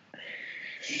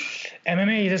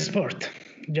 MMA is a sport,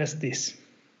 just this.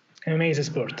 MMA is a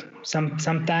sport.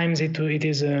 Sometimes it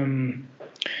is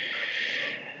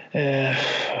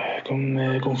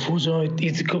confuso.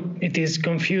 It is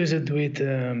confused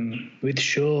with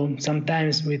show.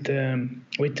 Sometimes with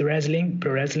wrestling,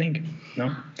 pro wrestling.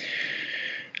 No,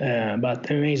 but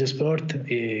MMA is a sport.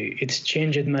 It's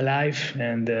changed my life,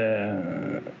 and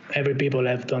every people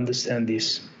have to understand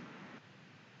this.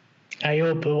 I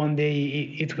hope one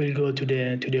day it will go to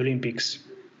the Olympics.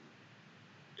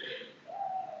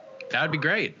 That would be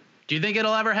great. Do you think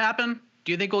it'll ever happen?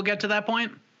 Do you think we'll get to that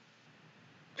point?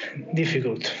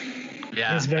 Difficult.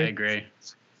 Yeah, I agree.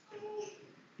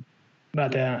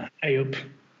 But I hope.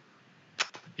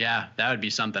 Yeah, that would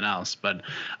be something else. But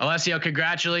Alessio,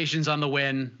 congratulations on the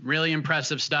win. Really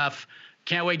impressive stuff.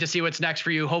 Can't wait to see what's next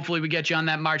for you. Hopefully we get you on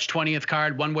that March 20th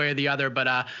card one way or the other. But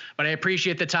I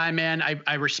appreciate the time, man.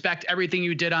 I respect everything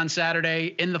you did on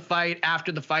Saturday, in the fight,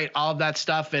 after the fight, all of that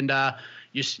stuff. And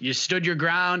you stood your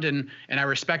ground, and I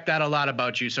respect that a lot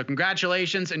about you. So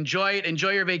congratulations. Enjoy it.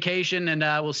 Enjoy your vacation, and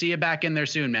we'll see you back in there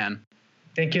soon, man.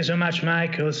 Thank you so much,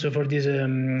 Mike, also for this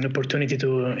opportunity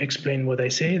to explain what I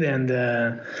said. And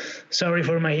sorry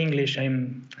for my English.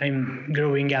 I'm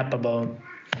growing up about.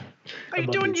 How you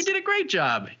doing? This. You did a great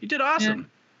job. You did awesome.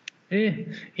 Yeah.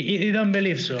 You don't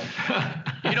believe so?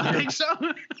 You don't think so?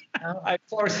 I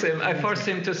force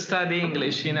him to study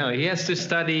English. You know, he has to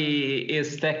study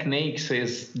his techniques,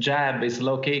 his jab, his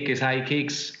low kick, his high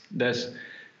kicks. There's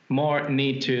more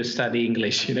need to study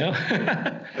English, you know.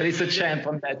 But he's a champ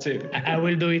on that too. I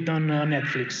will do it on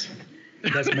Netflix.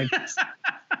 That's my best.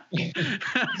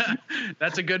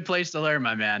 That's a good place to learn,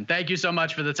 my man. Thank you so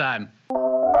much for the time.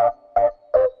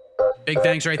 Big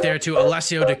thanks right there to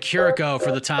Alessio de Chirico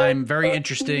for the time. Very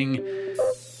interesting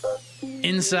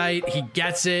insight. He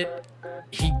gets it.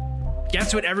 He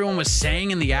gets what everyone was saying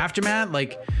in the aftermath.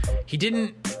 Like, he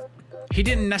didn't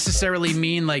necessarily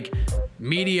mean like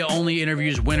media only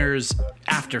interviews winners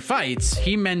after fights.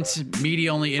 He meant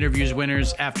media only interviews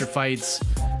winners after fights,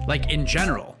 like in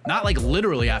general, not like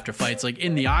literally after fights, like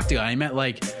in the octagon. He meant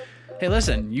like hey,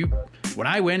 listen, when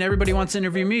I win, everybody wants to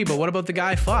interview me, but what about the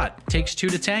guy I fought? It takes two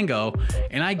to tango,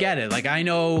 and I get it. Like, I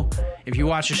know if you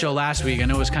watched the show last week, I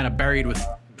know it was kind of buried with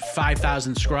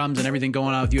 5,000 scrums and everything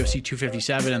going on with UFC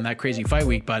 257 and that crazy fight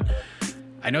week, but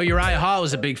I know Uriah Hall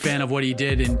was a big fan of what he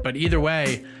did, but either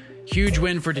way, huge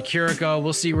win for Chirico.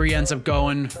 We'll see where he ends up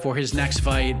going for his next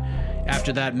fight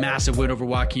after that massive win over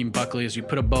Joaquin Buckley as we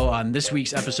put a bow on this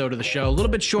week's episode of the show. A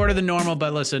little bit shorter than normal,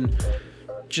 but listen,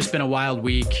 just been a wild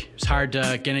week. It's hard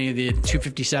to get any of the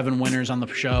 257 winners on the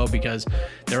show because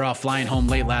they're all flying home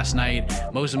late last night.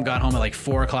 Most of them got home at like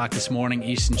 4 o'clock this morning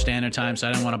Eastern Standard Time, so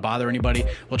I didn't want to bother anybody.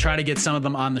 We'll try to get some of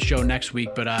them on the show next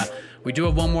week, but we do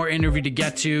have one more interview to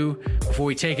get to before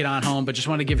we take it on home, but just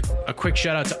want to give a quick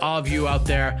shout out to all of you out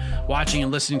there watching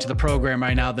and listening to the program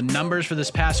right now. The numbers for this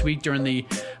past week during the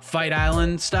Fight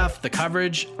Island stuff, the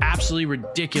coverage, absolutely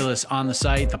ridiculous on the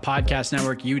site, the podcast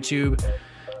network, YouTube.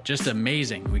 Just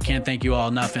amazing. We can't thank you all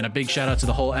enough. And a big shout out to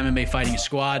the whole MMA fighting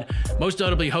squad. Most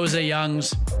notably, Jose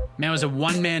Youngs. Man, it was a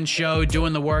one-man show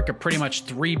doing the work of pretty much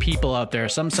 3 people out there.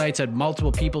 Some sites had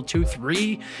multiple people, 2,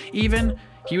 3 even.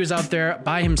 He was out there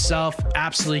by himself,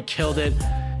 absolutely killed it.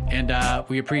 And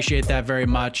we appreciate that very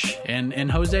much.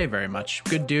 And Jose very much.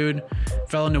 Good dude,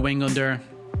 fellow New Englander.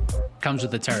 Comes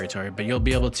with the territory. But you'll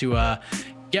be able to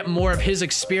get more of his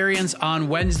experience on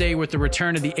Wednesday with the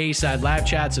return of the A-Side live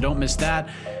chat, so don't miss that.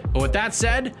 But with that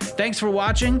said, thanks for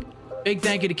watching. Big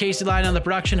thank you to Casey Lyon on the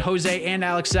production, Jose and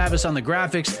Alex Savis on the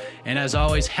graphics. And as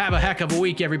always, have a heck of a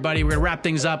week, everybody. We're going to wrap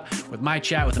things up with my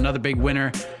chat with another big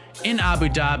winner in Abu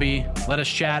Dhabi. Let us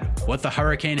chat with the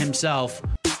Hurricane himself.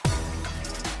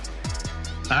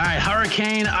 All right,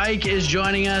 Hurricane Ike is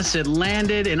joining us. It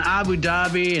landed in Abu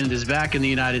Dhabi and it is back in the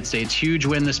United States. Huge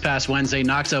win this past Wednesday.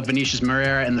 Knocks out Vinicius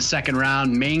Moreira in the second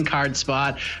round. Main card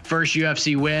spot. First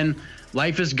UFC win.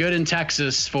 Life is good in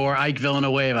Texas for Ike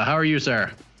Villanueva. How are you,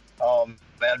 sir? Oh, man,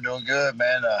 I'm doing good,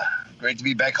 man. Great to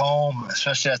be back home,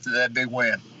 especially after that big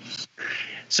win.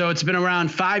 So it's been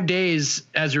around 5 days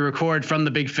as we record from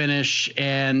the big finish,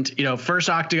 and first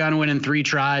octagon win in 3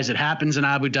 tries. It happens in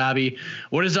Abu Dhabi.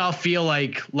 What does it all feel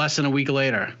like less than a week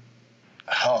later?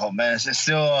 Oh man, it's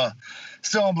still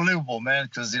unbelievable, man.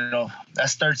 Because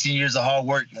that's 13 years of hard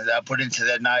work that I put into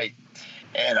that night,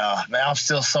 and man, I'm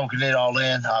still soaking it all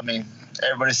in. I mean,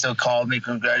 everybody still called me,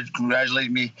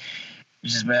 congratulated me.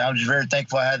 Man, I'm just very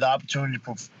thankful I had the opportunity to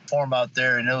perform out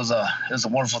there, and it was a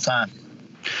wonderful time.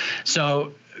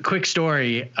 So, quick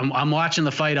story. I'm watching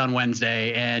the fight on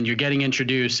Wednesday, and you're getting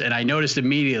introduced, and I noticed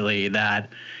immediately that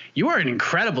you are in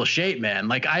incredible shape, man.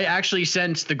 Like, I actually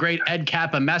sent the great Ed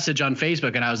Cap a message on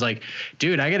Facebook, and I was like,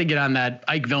 dude, I got to get on that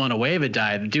Ike Villanueva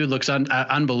diet. The dude looks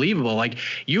unbelievable. Like,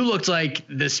 you looked like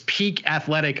this peak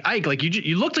athletic Ike. Like,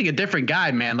 you looked like a different guy,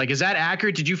 man. Like, is that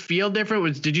accurate? Did you feel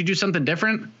different? Did you do something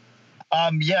different?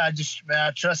 Yeah,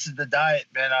 I trusted the diet,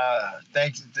 man.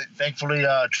 Thankfully,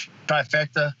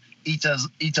 Trifecta, Eat to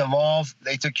Evolve,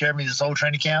 they took care of me this whole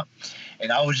training camp,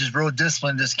 and I was just real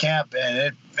disciplined this camp,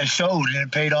 and it showed and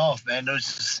it paid off, man.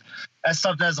 That's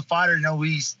something as a fighter,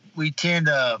 we tend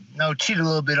to cheat a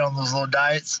little bit on those little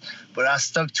diets, but I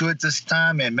stuck to it this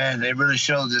time, and man, it really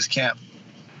showed this camp.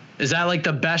 Is that like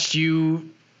the best you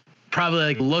probably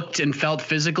like looked and felt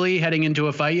physically heading into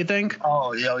a fight, you think?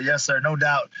 Oh, yes, sir. No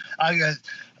doubt.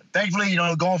 Thankfully,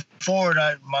 going forward,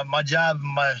 my job,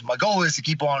 my goal is to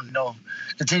keep on,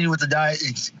 continue with the diet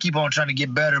and keep on trying to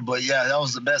get better. But yeah, that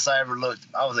was the best I ever looked.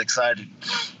 I was excited.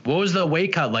 What was the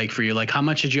weight cut like for you? Like, how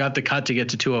much did you have to cut to get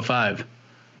to 205?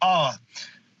 Oh,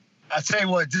 I tell you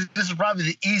what, this is probably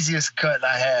the easiest cut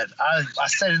I had. I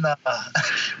said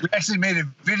we actually made a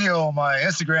video on my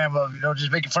Instagram of, just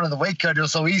making fun of the weight cut. It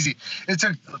was so easy. It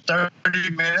took 30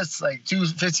 minutes, like 2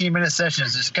 15-minute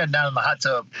sessions, just cutting down in the hot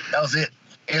tub. That was it.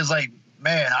 It was like,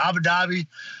 man, Abu Dhabi,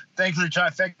 thankfully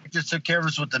Trifecta just took care of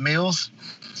us with the meals.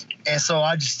 And so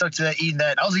I just stuck to that, eating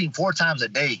that. I was eating 4 times a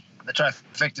day, the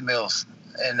Trifecta meals.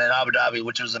 And then Abu Dhabi,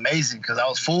 which was amazing because I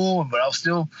was full, but I was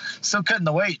still cutting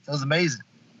the weight. It was amazing.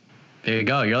 There you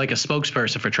go. You're like a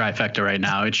spokesperson for Trifecta right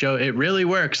now. It really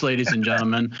works, ladies and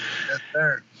gentlemen. Yes,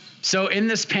 sir. So in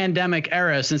this pandemic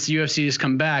era, since the UFC has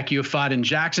come back, you have fought in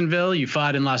Jacksonville, you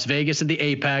fought in Las Vegas at the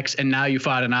Apex, and now you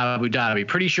fought in Abu Dhabi.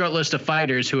 Pretty short list of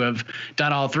fighters who have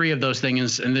done all 3 of those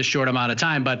things in this short amount of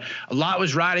time, but a lot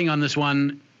was riding on this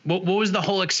one. What was the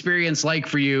whole experience like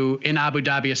for you in Abu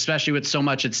Dhabi, especially with so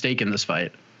much at stake in this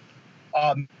fight?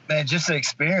 Man, just the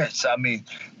experience. I mean,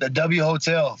 the W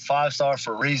Hotel, 5-star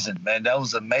for a reason, man. That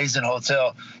was an amazing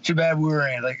hotel. Too bad we were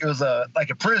in, it was like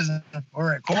a prison. We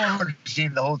were in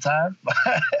quarantine the whole time.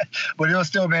 But it was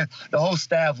still, man, the whole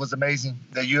staff was amazing.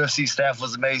 The UFC staff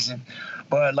was amazing.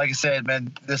 But like I said,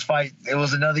 man, this fight, it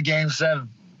was another Game 7.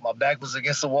 My back was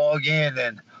against the wall again.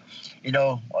 And, you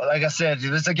know, like I said,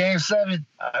 if it's a game 7,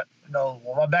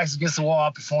 when my back's against the wall,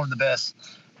 I perform the best.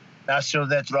 And I showed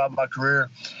that throughout my career.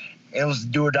 It was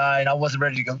do or die, and I wasn't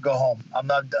ready to go home. I'm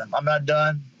not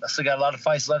done. I still got a lot of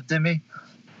fights left in me.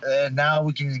 And now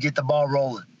we can get the ball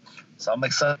rolling. So I'm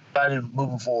excited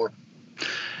moving forward.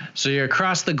 So you're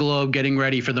across the globe getting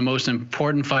ready for the most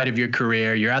important fight of your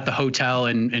career. You're at the hotel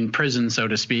in prison, so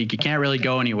to speak. You can't really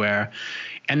go anywhere.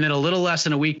 And then a little less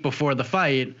than a week before the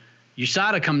fight,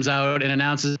 USADA comes out and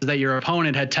announces that your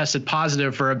opponent had tested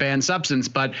positive for a banned substance,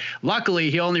 but luckily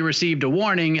he only received a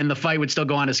warning and the fight would still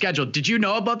go on as scheduled. Did you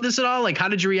know about this at all? Like, how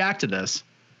did you react to this?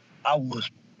 I was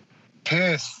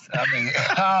pissed. I mean,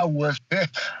 I was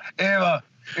pissed.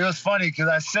 It was funny because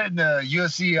I sat in the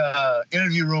UFC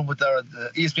interview room with the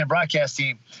ESPN broadcast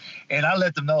team, and I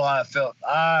let them know how I felt.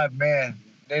 Man,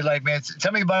 they like, man,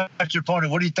 tell me about your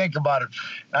opponent. What do you think about him?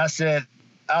 And I said,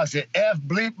 F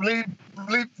bleep, bleep,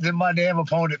 bleep than my damn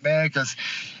opponent, man, because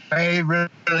it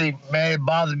really, man, it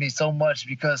bothered me so much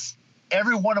because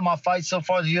every one of my fights so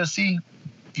far in the UFC,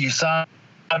 USADA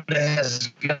has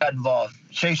got involved.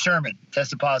 Chase Sherman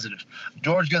tested positive.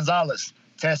 George Gonzalez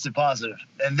tested positive.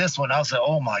 And this one, I was like,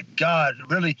 oh my God,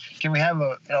 really? Can we have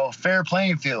a fair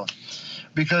playing field?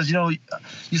 Because,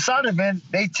 USADA, man,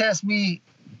 they test me,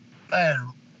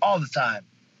 man, all the time.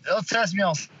 They'll test me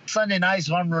on Sunday nights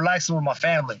when I'm relaxing with my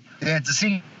family. And to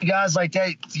see guys like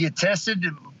that get tested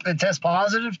and test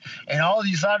positive, and all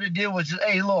USADA did was just,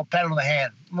 hey, a little pat on the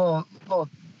hand. I'm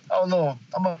not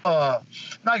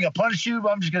going to punish you,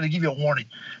 but I'm just going to give you a warning.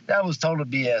 That was total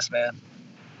BS, man.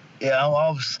 Yeah,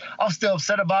 I'm still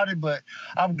upset about it, but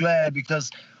I'm glad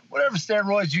because whatever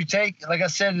steroids you take, like I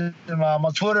said in my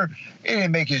Twitter, it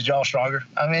didn't make his jaw stronger.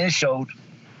 I mean, it showed.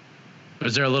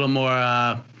 Was there a little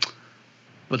more,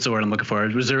 what's the word I'm looking for?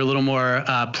 Was there a little more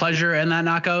pleasure in that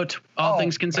knockout, all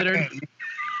things considered? Man.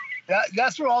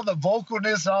 That's where all the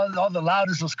vocalness, all the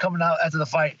loudness was coming out after the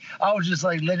fight. I was just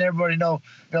like letting everybody know,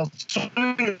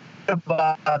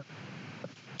 about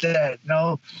that.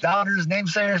 Doubters,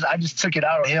 namesayers, I just took it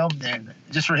out of him, and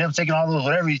just for him taking all those,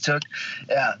 whatever he took.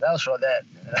 Yeah, that was for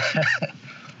that.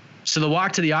 So the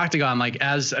walk to the octagon,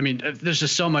 there's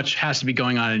just so much has to be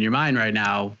going on in your mind right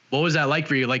now. What was that like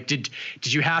for you? Like, did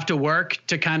you have to work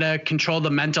to kind of control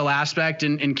the mental aspect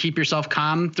and keep yourself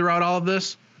calm throughout all of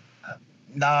this?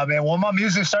 Nah, man. When my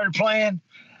music started playing,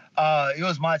 it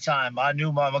was my time. I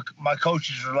knew my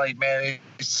coaches were like, man,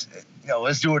 it's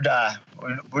do or die.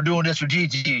 We're doing this for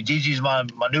Gigi. Gigi's my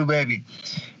new baby,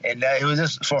 and it was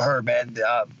just for her, man.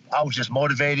 I was just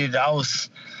motivated. I was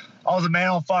a man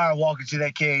on fire walking to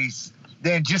that cage.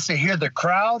 Then just to hear the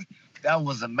crowd, that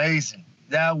was amazing.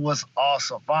 That was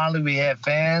awesome. Finally, we had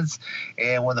fans,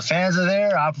 and when the fans are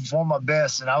there, I perform my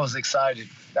best, and I was excited.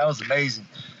 That was amazing.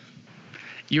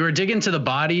 You were digging to the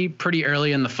body pretty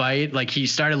early in the fight. Like, he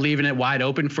started leaving it wide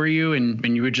open for you, and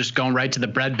you were just going right to the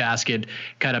breadbasket,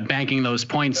 kind of banking those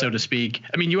points, so to speak.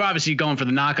 I mean, you were obviously going for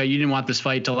the knockout. You didn't want this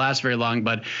fight to last very long,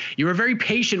 but you were very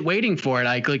patient waiting for it.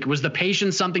 Like, was the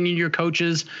patience something your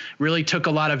coaches really took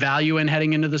a lot of value in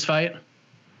heading into this fight?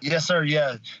 Yes, sir.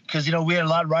 Yeah, because, we had a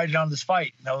lot riding on this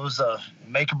fight. It was a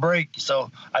make or break, so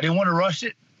I didn't want to rush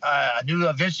it. I knew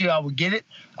eventually I would get it.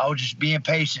 I was just being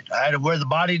patient. I had to wear the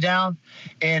body down,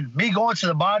 and me going to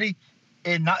the body,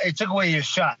 it took away his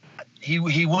shot. He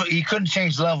couldn't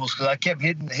change levels because I kept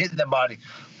hitting that body.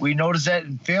 We noticed that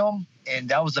in film, and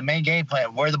that was the main game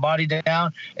plan: wear the body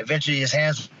down. Eventually, his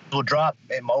hands will drop,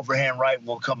 and my overhand right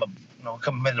will come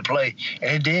into play,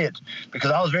 and it did because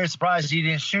I was very surprised he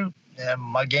didn't shoot, and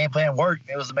my game plan worked.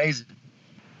 It was amazing.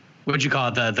 What'd you call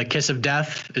it? The kiss of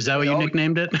death? Is that what you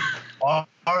nicknamed it?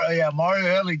 Mario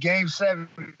Helly, Game 7,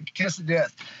 kiss of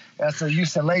death. That's a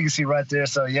Houston legacy right there.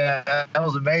 So, yeah, that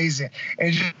was amazing.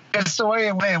 And just the way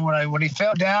it went, when he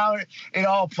fell down, it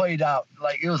all played out.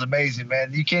 Like, it was amazing,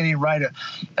 man. You can't even write it.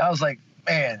 I was like,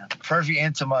 man, perfect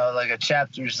end to a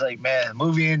chapter. It's like, man,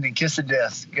 movie ending, kiss of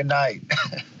death. Good night.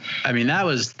 I mean,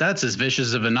 that's as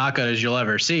vicious of a knockout as you'll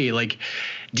ever see. Like,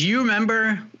 do you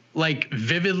remember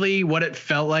vividly what it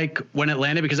felt like when it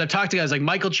landed? Because I've talked to guys like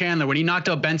Michael Chandler, when he knocked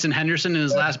out Benson Henderson in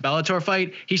his last Bellator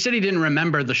fight, he said he didn't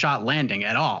remember the shot landing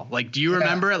at all. Like, do you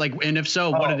remember it? And if so,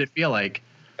 what did it feel like?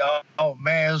 Oh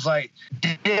man, it was like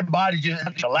dead body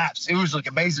just collapsed. It was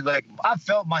amazing. Like, I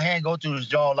felt my hand go through his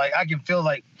jaw. Like, I can feel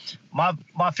like my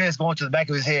fist going to the back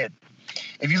of his head.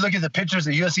 If you look at the pictures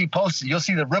the UFC posted, you'll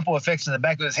see the ripple effects in the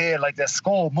back of his head, like that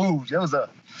skull moved. It was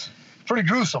pretty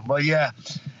gruesome, but yeah.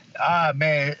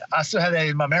 Man, I still have that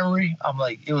in my memory. I'm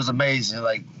like, it was amazing.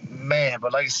 Like, man,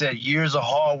 but like I said, years of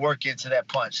hard work into that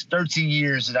punch. 13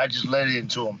 years and I just let it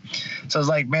into him. So it's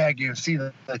like, man, I can see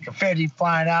the confetti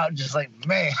flying out and just like,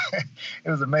 man, it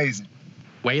was amazing.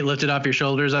 Weight lifted off your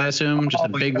shoulders, I assume? Just a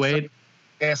big weight?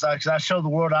 Yes, because I showed the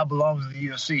world I belong to the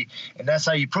UFC, and that's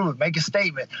how you prove it. Make a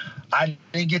statement. I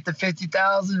didn't get the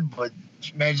 50,000, but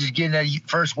man, just getting that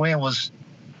first win was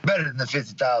better than the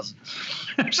 50,000.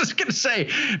 I was just gonna say,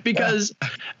 because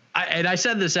I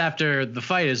said this after the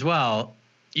fight as well.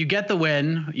 You get the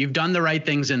win. You've done the right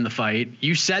things in the fight.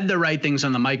 You said the right things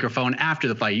on the microphone after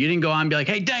the fight. You didn't go on and be like,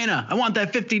 hey, Dana, I want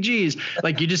that 50 G's.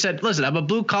 Like, you just said, listen, I'm a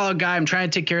blue-collar guy. I'm trying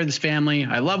to take care of this family.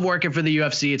 I love working for the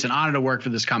UFC. It's an honor to work for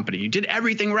this company. You did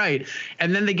everything right.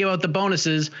 And then they give out the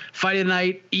bonuses. Fight of the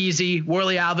night, easy.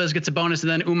 Warlley Alves gets a bonus,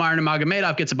 and then Umar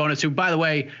Nurmagomedov gets a bonus, who, by the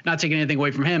way, not taking anything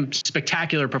away from him,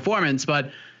 spectacular performance,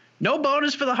 but no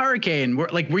bonus for the Hurricane.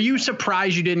 Were you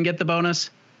surprised you didn't get the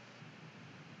bonus?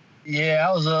 Yeah,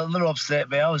 I was a little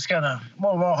upset, man. I was kind of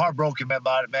more heartbroken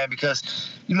about it, man, because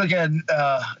you look at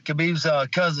Khabib's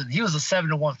cousin. He was a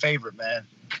 7-1 favorite, man.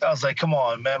 I was like, come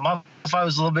on, man. My fight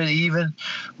was a little bit even,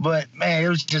 but, man, it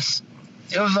was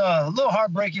a little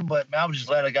heartbreaking, but, man, I'm just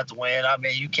glad I got the win. I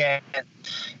mean, you can't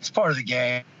 – it's part of the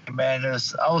game, man.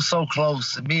 I was so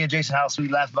close. And me and Jason House, we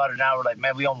laughed about it now. We're like,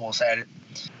 man, we almost had it.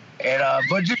 And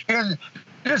but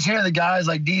just hearing the guys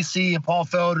like DC and Paul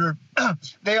Felder,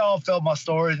 they all felt my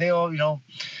story. They all,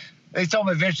 they told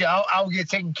me eventually I'll get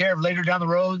taken care of later down the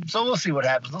road. So we'll see what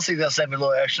happens. We'll see if they'll send me a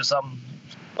little extra something.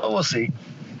 But we'll see.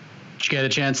 Did you get a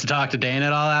chance to talk to Dana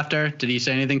at all after? Did he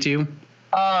say anything to you?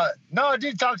 No, I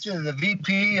did talk to the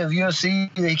VP of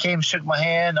UFC. They came and shook my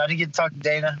hand. I didn't get to talk to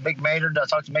Dana. Mick Maynard. I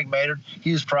talked to Mick Maynard.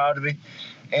 He was proud of me.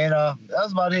 And that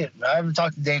was about it. I haven't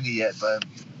talked to Dana yet,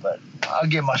 but I'll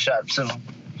give my shot soon.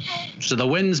 So the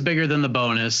win's bigger than the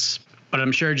bonus, but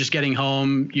I'm sure just getting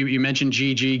home, you mentioned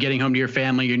Gigi, getting home to your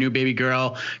family, your new baby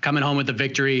girl, coming home with the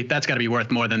victory, that's got to be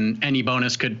worth more than any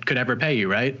bonus could ever pay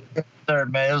you, right? Yes, sir,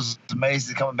 man. It was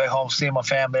amazing coming back home, seeing my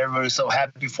family. Everybody was so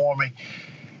happy for me.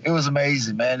 It was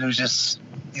amazing, man. It was just,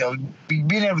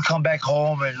 being able to come back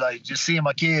home and, like, just seeing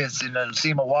my kids and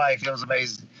seeing my wife, it was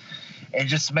amazing. And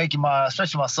just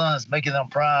especially my sons, making them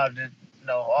proud. And,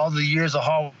 all the years of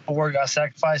hard work I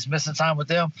sacrificed, missing time with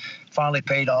them, finally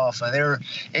paid off. And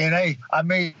hey, I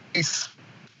made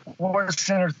Sports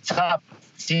Center top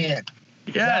 10.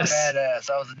 Yes. Badass.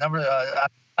 I was the number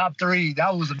top 3.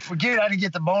 That was forget I didn't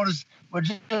get the bonus, but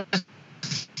just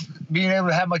being able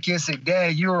to have my kids say,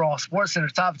 Dad, you were on Sports Center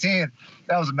top 10.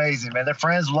 That was amazing, man. Their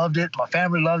friends loved it. My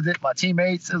family loved it. My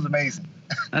teammates, it was amazing.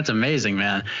 That's amazing,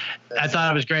 man. I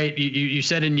thought it was great. You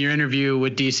said in your interview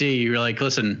with DC, you were like,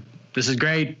 listen, this is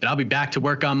great, but I'll be back to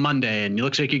work on Monday. And it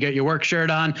looks like you get your work shirt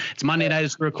on. It's Monday night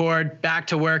to record, back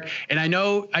to work. And I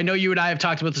know you and I have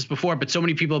talked about this before, but so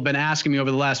many people have been asking me over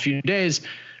the last few days.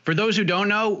 For those who don't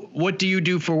know, what do you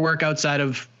do for work outside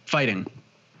of fighting?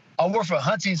 I work for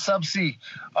Hunting Subsea.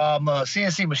 I'm a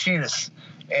CNC machinist.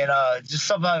 And just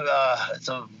something,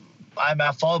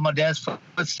 I follow my dad's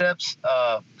footsteps.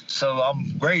 So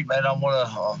I'm great, man. I'm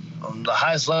on the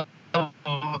highest level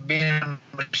of being a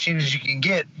machinist as you can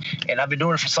get, and I've been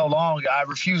doing it for so long. I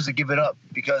refuse to give it up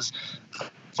because I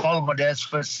follow my dad's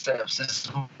footsteps.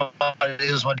 And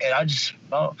I just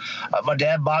my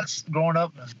dad boxed growing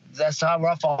up. That's how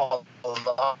I follow.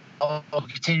 I'll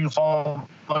continue to follow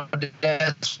my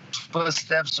dad's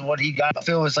footsteps and what he got. I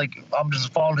feel it's like I'm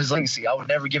just following his legacy. I would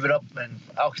never give it up, and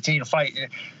I'll continue to fight.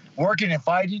 Working and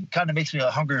fighting kind of makes me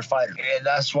a hungrier fighter, and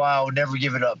that's why I would never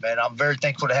give it up, man. I'm very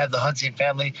thankful to have the Hunting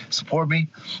family support me.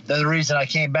 They're the reason I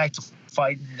came back to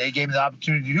fight. They gave me the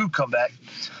opportunity to come back,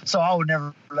 so I would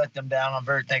never let them down. I'm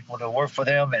very thankful to work for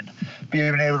them and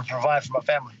being able to provide for my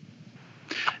family.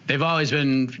 They've always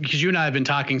been, because you and I have been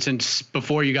talking since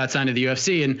before you got signed to the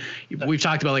UFC, and we've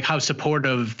talked about like how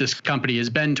supportive this company has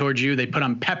been towards you. They put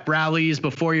on pep rallies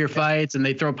before your fights, and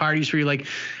they throw parties for you. Like,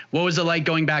 what was it like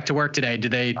going back to work today?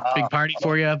 Did they big party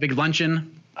for you, big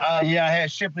luncheon? Yeah, I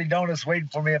had Shipley Donuts waiting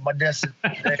for me at my desk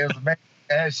today. It was amazing.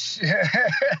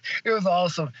 It was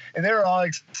awesome, and they were all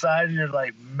excited. You're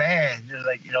like, man,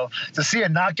 to see a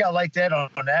knockout like that on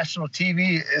national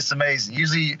TV, it's amazing.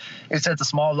 Usually it's at the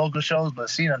small local shows, but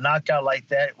seeing a knockout like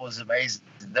that was amazing.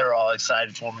 They were all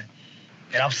excited for me,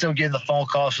 and I'm still getting the phone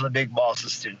calls from the big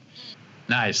bosses too.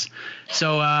 Nice.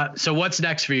 So what's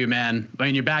next for you, man? I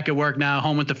mean, you're back at work now,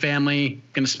 home with the family,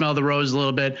 gonna smell the rose a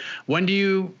little bit.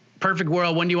 Perfect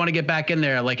world, when do you want to get back in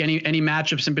there? Like any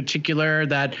matchups in particular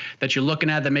that you're looking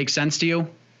at that makes sense to you?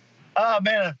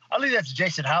 Man, I'll leave that to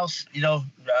Jason House.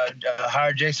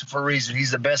 Hired Jason for a reason. He's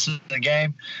the best in the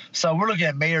game. So we're looking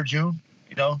at May or June.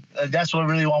 That's what I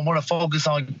really want to focus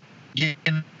on,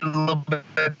 getting a little bit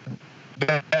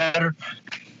better.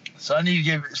 So I need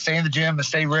to stay in the gym and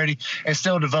stay ready and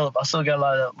still develop. I still got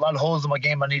a lot of holes in my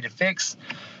game I need to fix.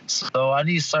 So I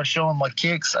need to start showing my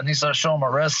kicks. I need to start showing my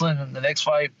wrestling in the next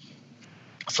fight.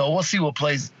 So we'll see what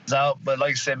plays out. But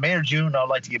like I said, May or June, I'd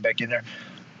like to get back in there.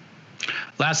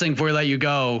 Last thing before we let you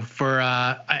go,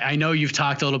 I know you've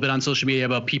talked a little bit on social media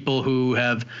about people who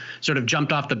have sort of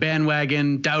jumped off the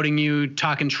bandwagon, doubting you,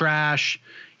 talking trash,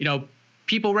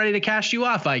 people ready to cast you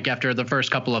off, Ike, after the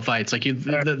first couple of fights. Like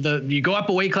you go up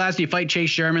a weight class, you fight Chase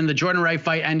Sherman. The Jordan Wright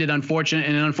fight ended in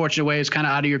an unfortunate way. It's kind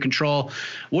of out of your control.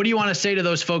 What do you want to say to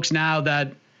those folks now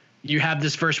that you have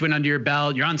this first win under your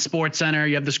belt? You're on SportsCenter.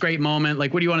 You have this great moment.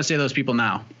 Like, what do you want to say to those people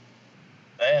now?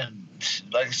 Man,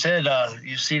 like I said,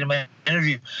 you see them in the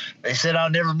interview. They said I'll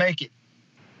never make it.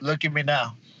 Look at me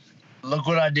now. Look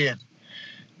what I did.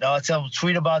 Now I tell them,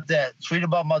 tweet about that. Tweet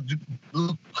about my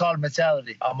blue collar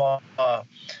mentality. I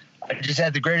just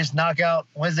had the greatest knockout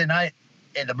Wednesday night,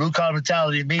 and the blue collar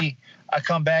mentality. Me, I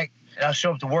come back and I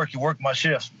show up to work. You work my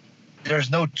shift.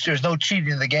 There's no cheating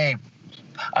in the game.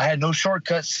 I had no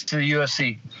shortcuts to the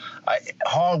UFC.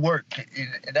 Hard work.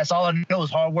 And that's all I know is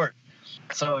hard work.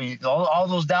 So all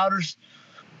those doubters,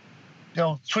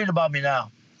 tweet about me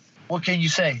now. What can you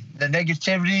say? The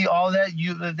negativity, all that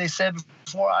they said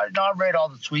before. I read all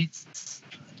the tweets.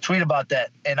 Tweet about that.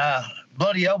 And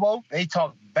Bloody Elbow, they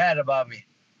talk bad about me.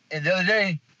 And the other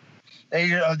day, they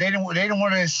didn't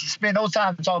want to spend no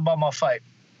time to talk about my fight.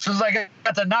 As soon as I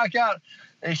got the knockout,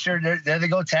 there they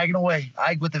go tagging away.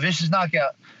 Ike with the vicious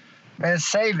knockout. Man,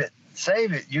 save it.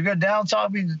 You go down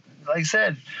talk me. Like I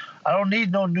said, I don't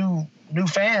need no new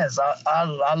fans.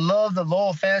 I love the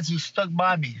loyal fans who stuck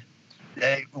by me.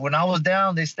 When I was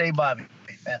down, they stayed by me,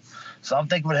 man. So I'm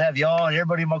thankful to have y'all and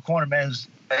everybody in my corner, man.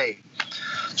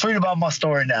 Tweet about my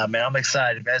story now, man. I'm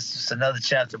excited, man. It's just another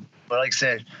chapter. But like I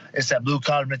said, it's that blue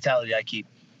collar mentality I keep.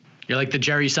 You're like the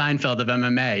Jerry Seinfeld of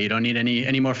MMA. You don't need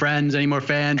any more friends, any more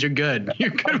fans. You're good. You're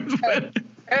good with it.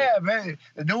 Yeah, man.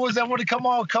 The new ones that want to come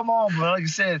on. But like I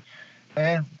said,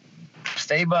 man,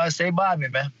 stay by me,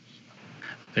 man.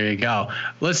 There you go.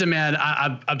 Listen, man,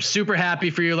 I'm super happy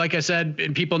for you. Like I said,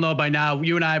 and people know by now,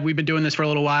 you and I, we've been doing this for a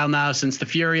little while now, since the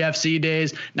Fury FC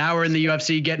days. Now we're in the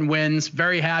UFC getting wins.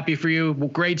 Very happy for you.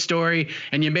 Great story.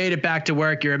 And you made it back to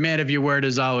work. You're a man of your word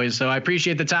as always. So I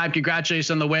appreciate the time.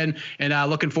 Congratulations on the win. And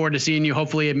looking forward to seeing you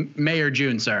hopefully in May or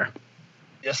June, sir.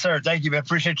 Yes, sir. Thank you, man.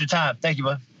 Appreciate your time. Thank you,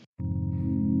 bud.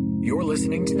 You're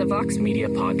listening to the Vox Media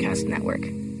Podcast Network.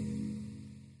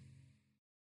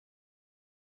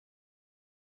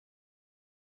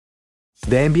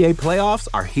 The NBA playoffs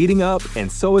are heating up,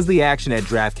 and so is the action at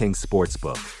DraftKings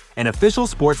Sportsbook, an official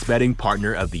sports betting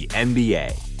partner of the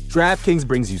NBA. DraftKings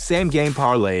brings you same-game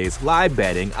parlays, live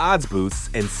betting, odds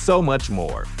boosts, and so much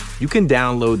more. You can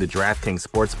download the DraftKings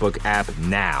Sportsbook app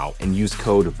now and use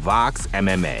code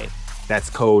VOXMMA. That's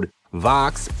code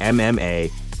VOXMMA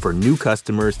for new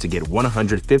customers to get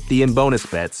 $150 in bonus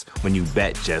bets when you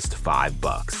bet just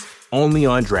 $5. Only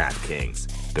on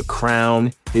DraftKings. The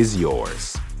crown is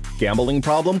yours. Gambling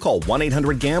problem? Call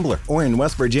 1-800-GAMBLER. Or in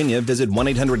West Virginia, visit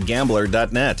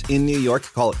 1-800-GAMBLER.net. In New York,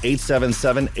 call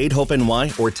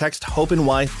 877-8-HOPE-NY or text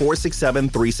HOPE-NY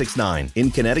 467-369. In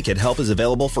Connecticut, help is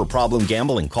available for problem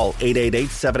gambling. Call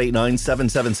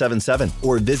 888-789-7777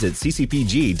 or visit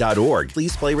ccpg.org.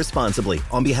 Please play responsibly.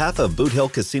 On behalf of Boot Hill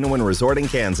Casino and Resort in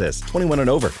Kansas, 21 and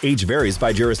over. Age varies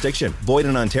by jurisdiction. Void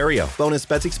in Ontario. Bonus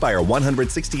bets expire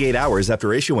 168 hours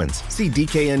after issuance. See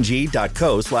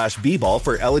dkng.co/bball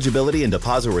for eligibility and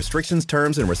deposit restrictions,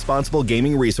 terms, and responsible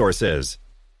gaming resources.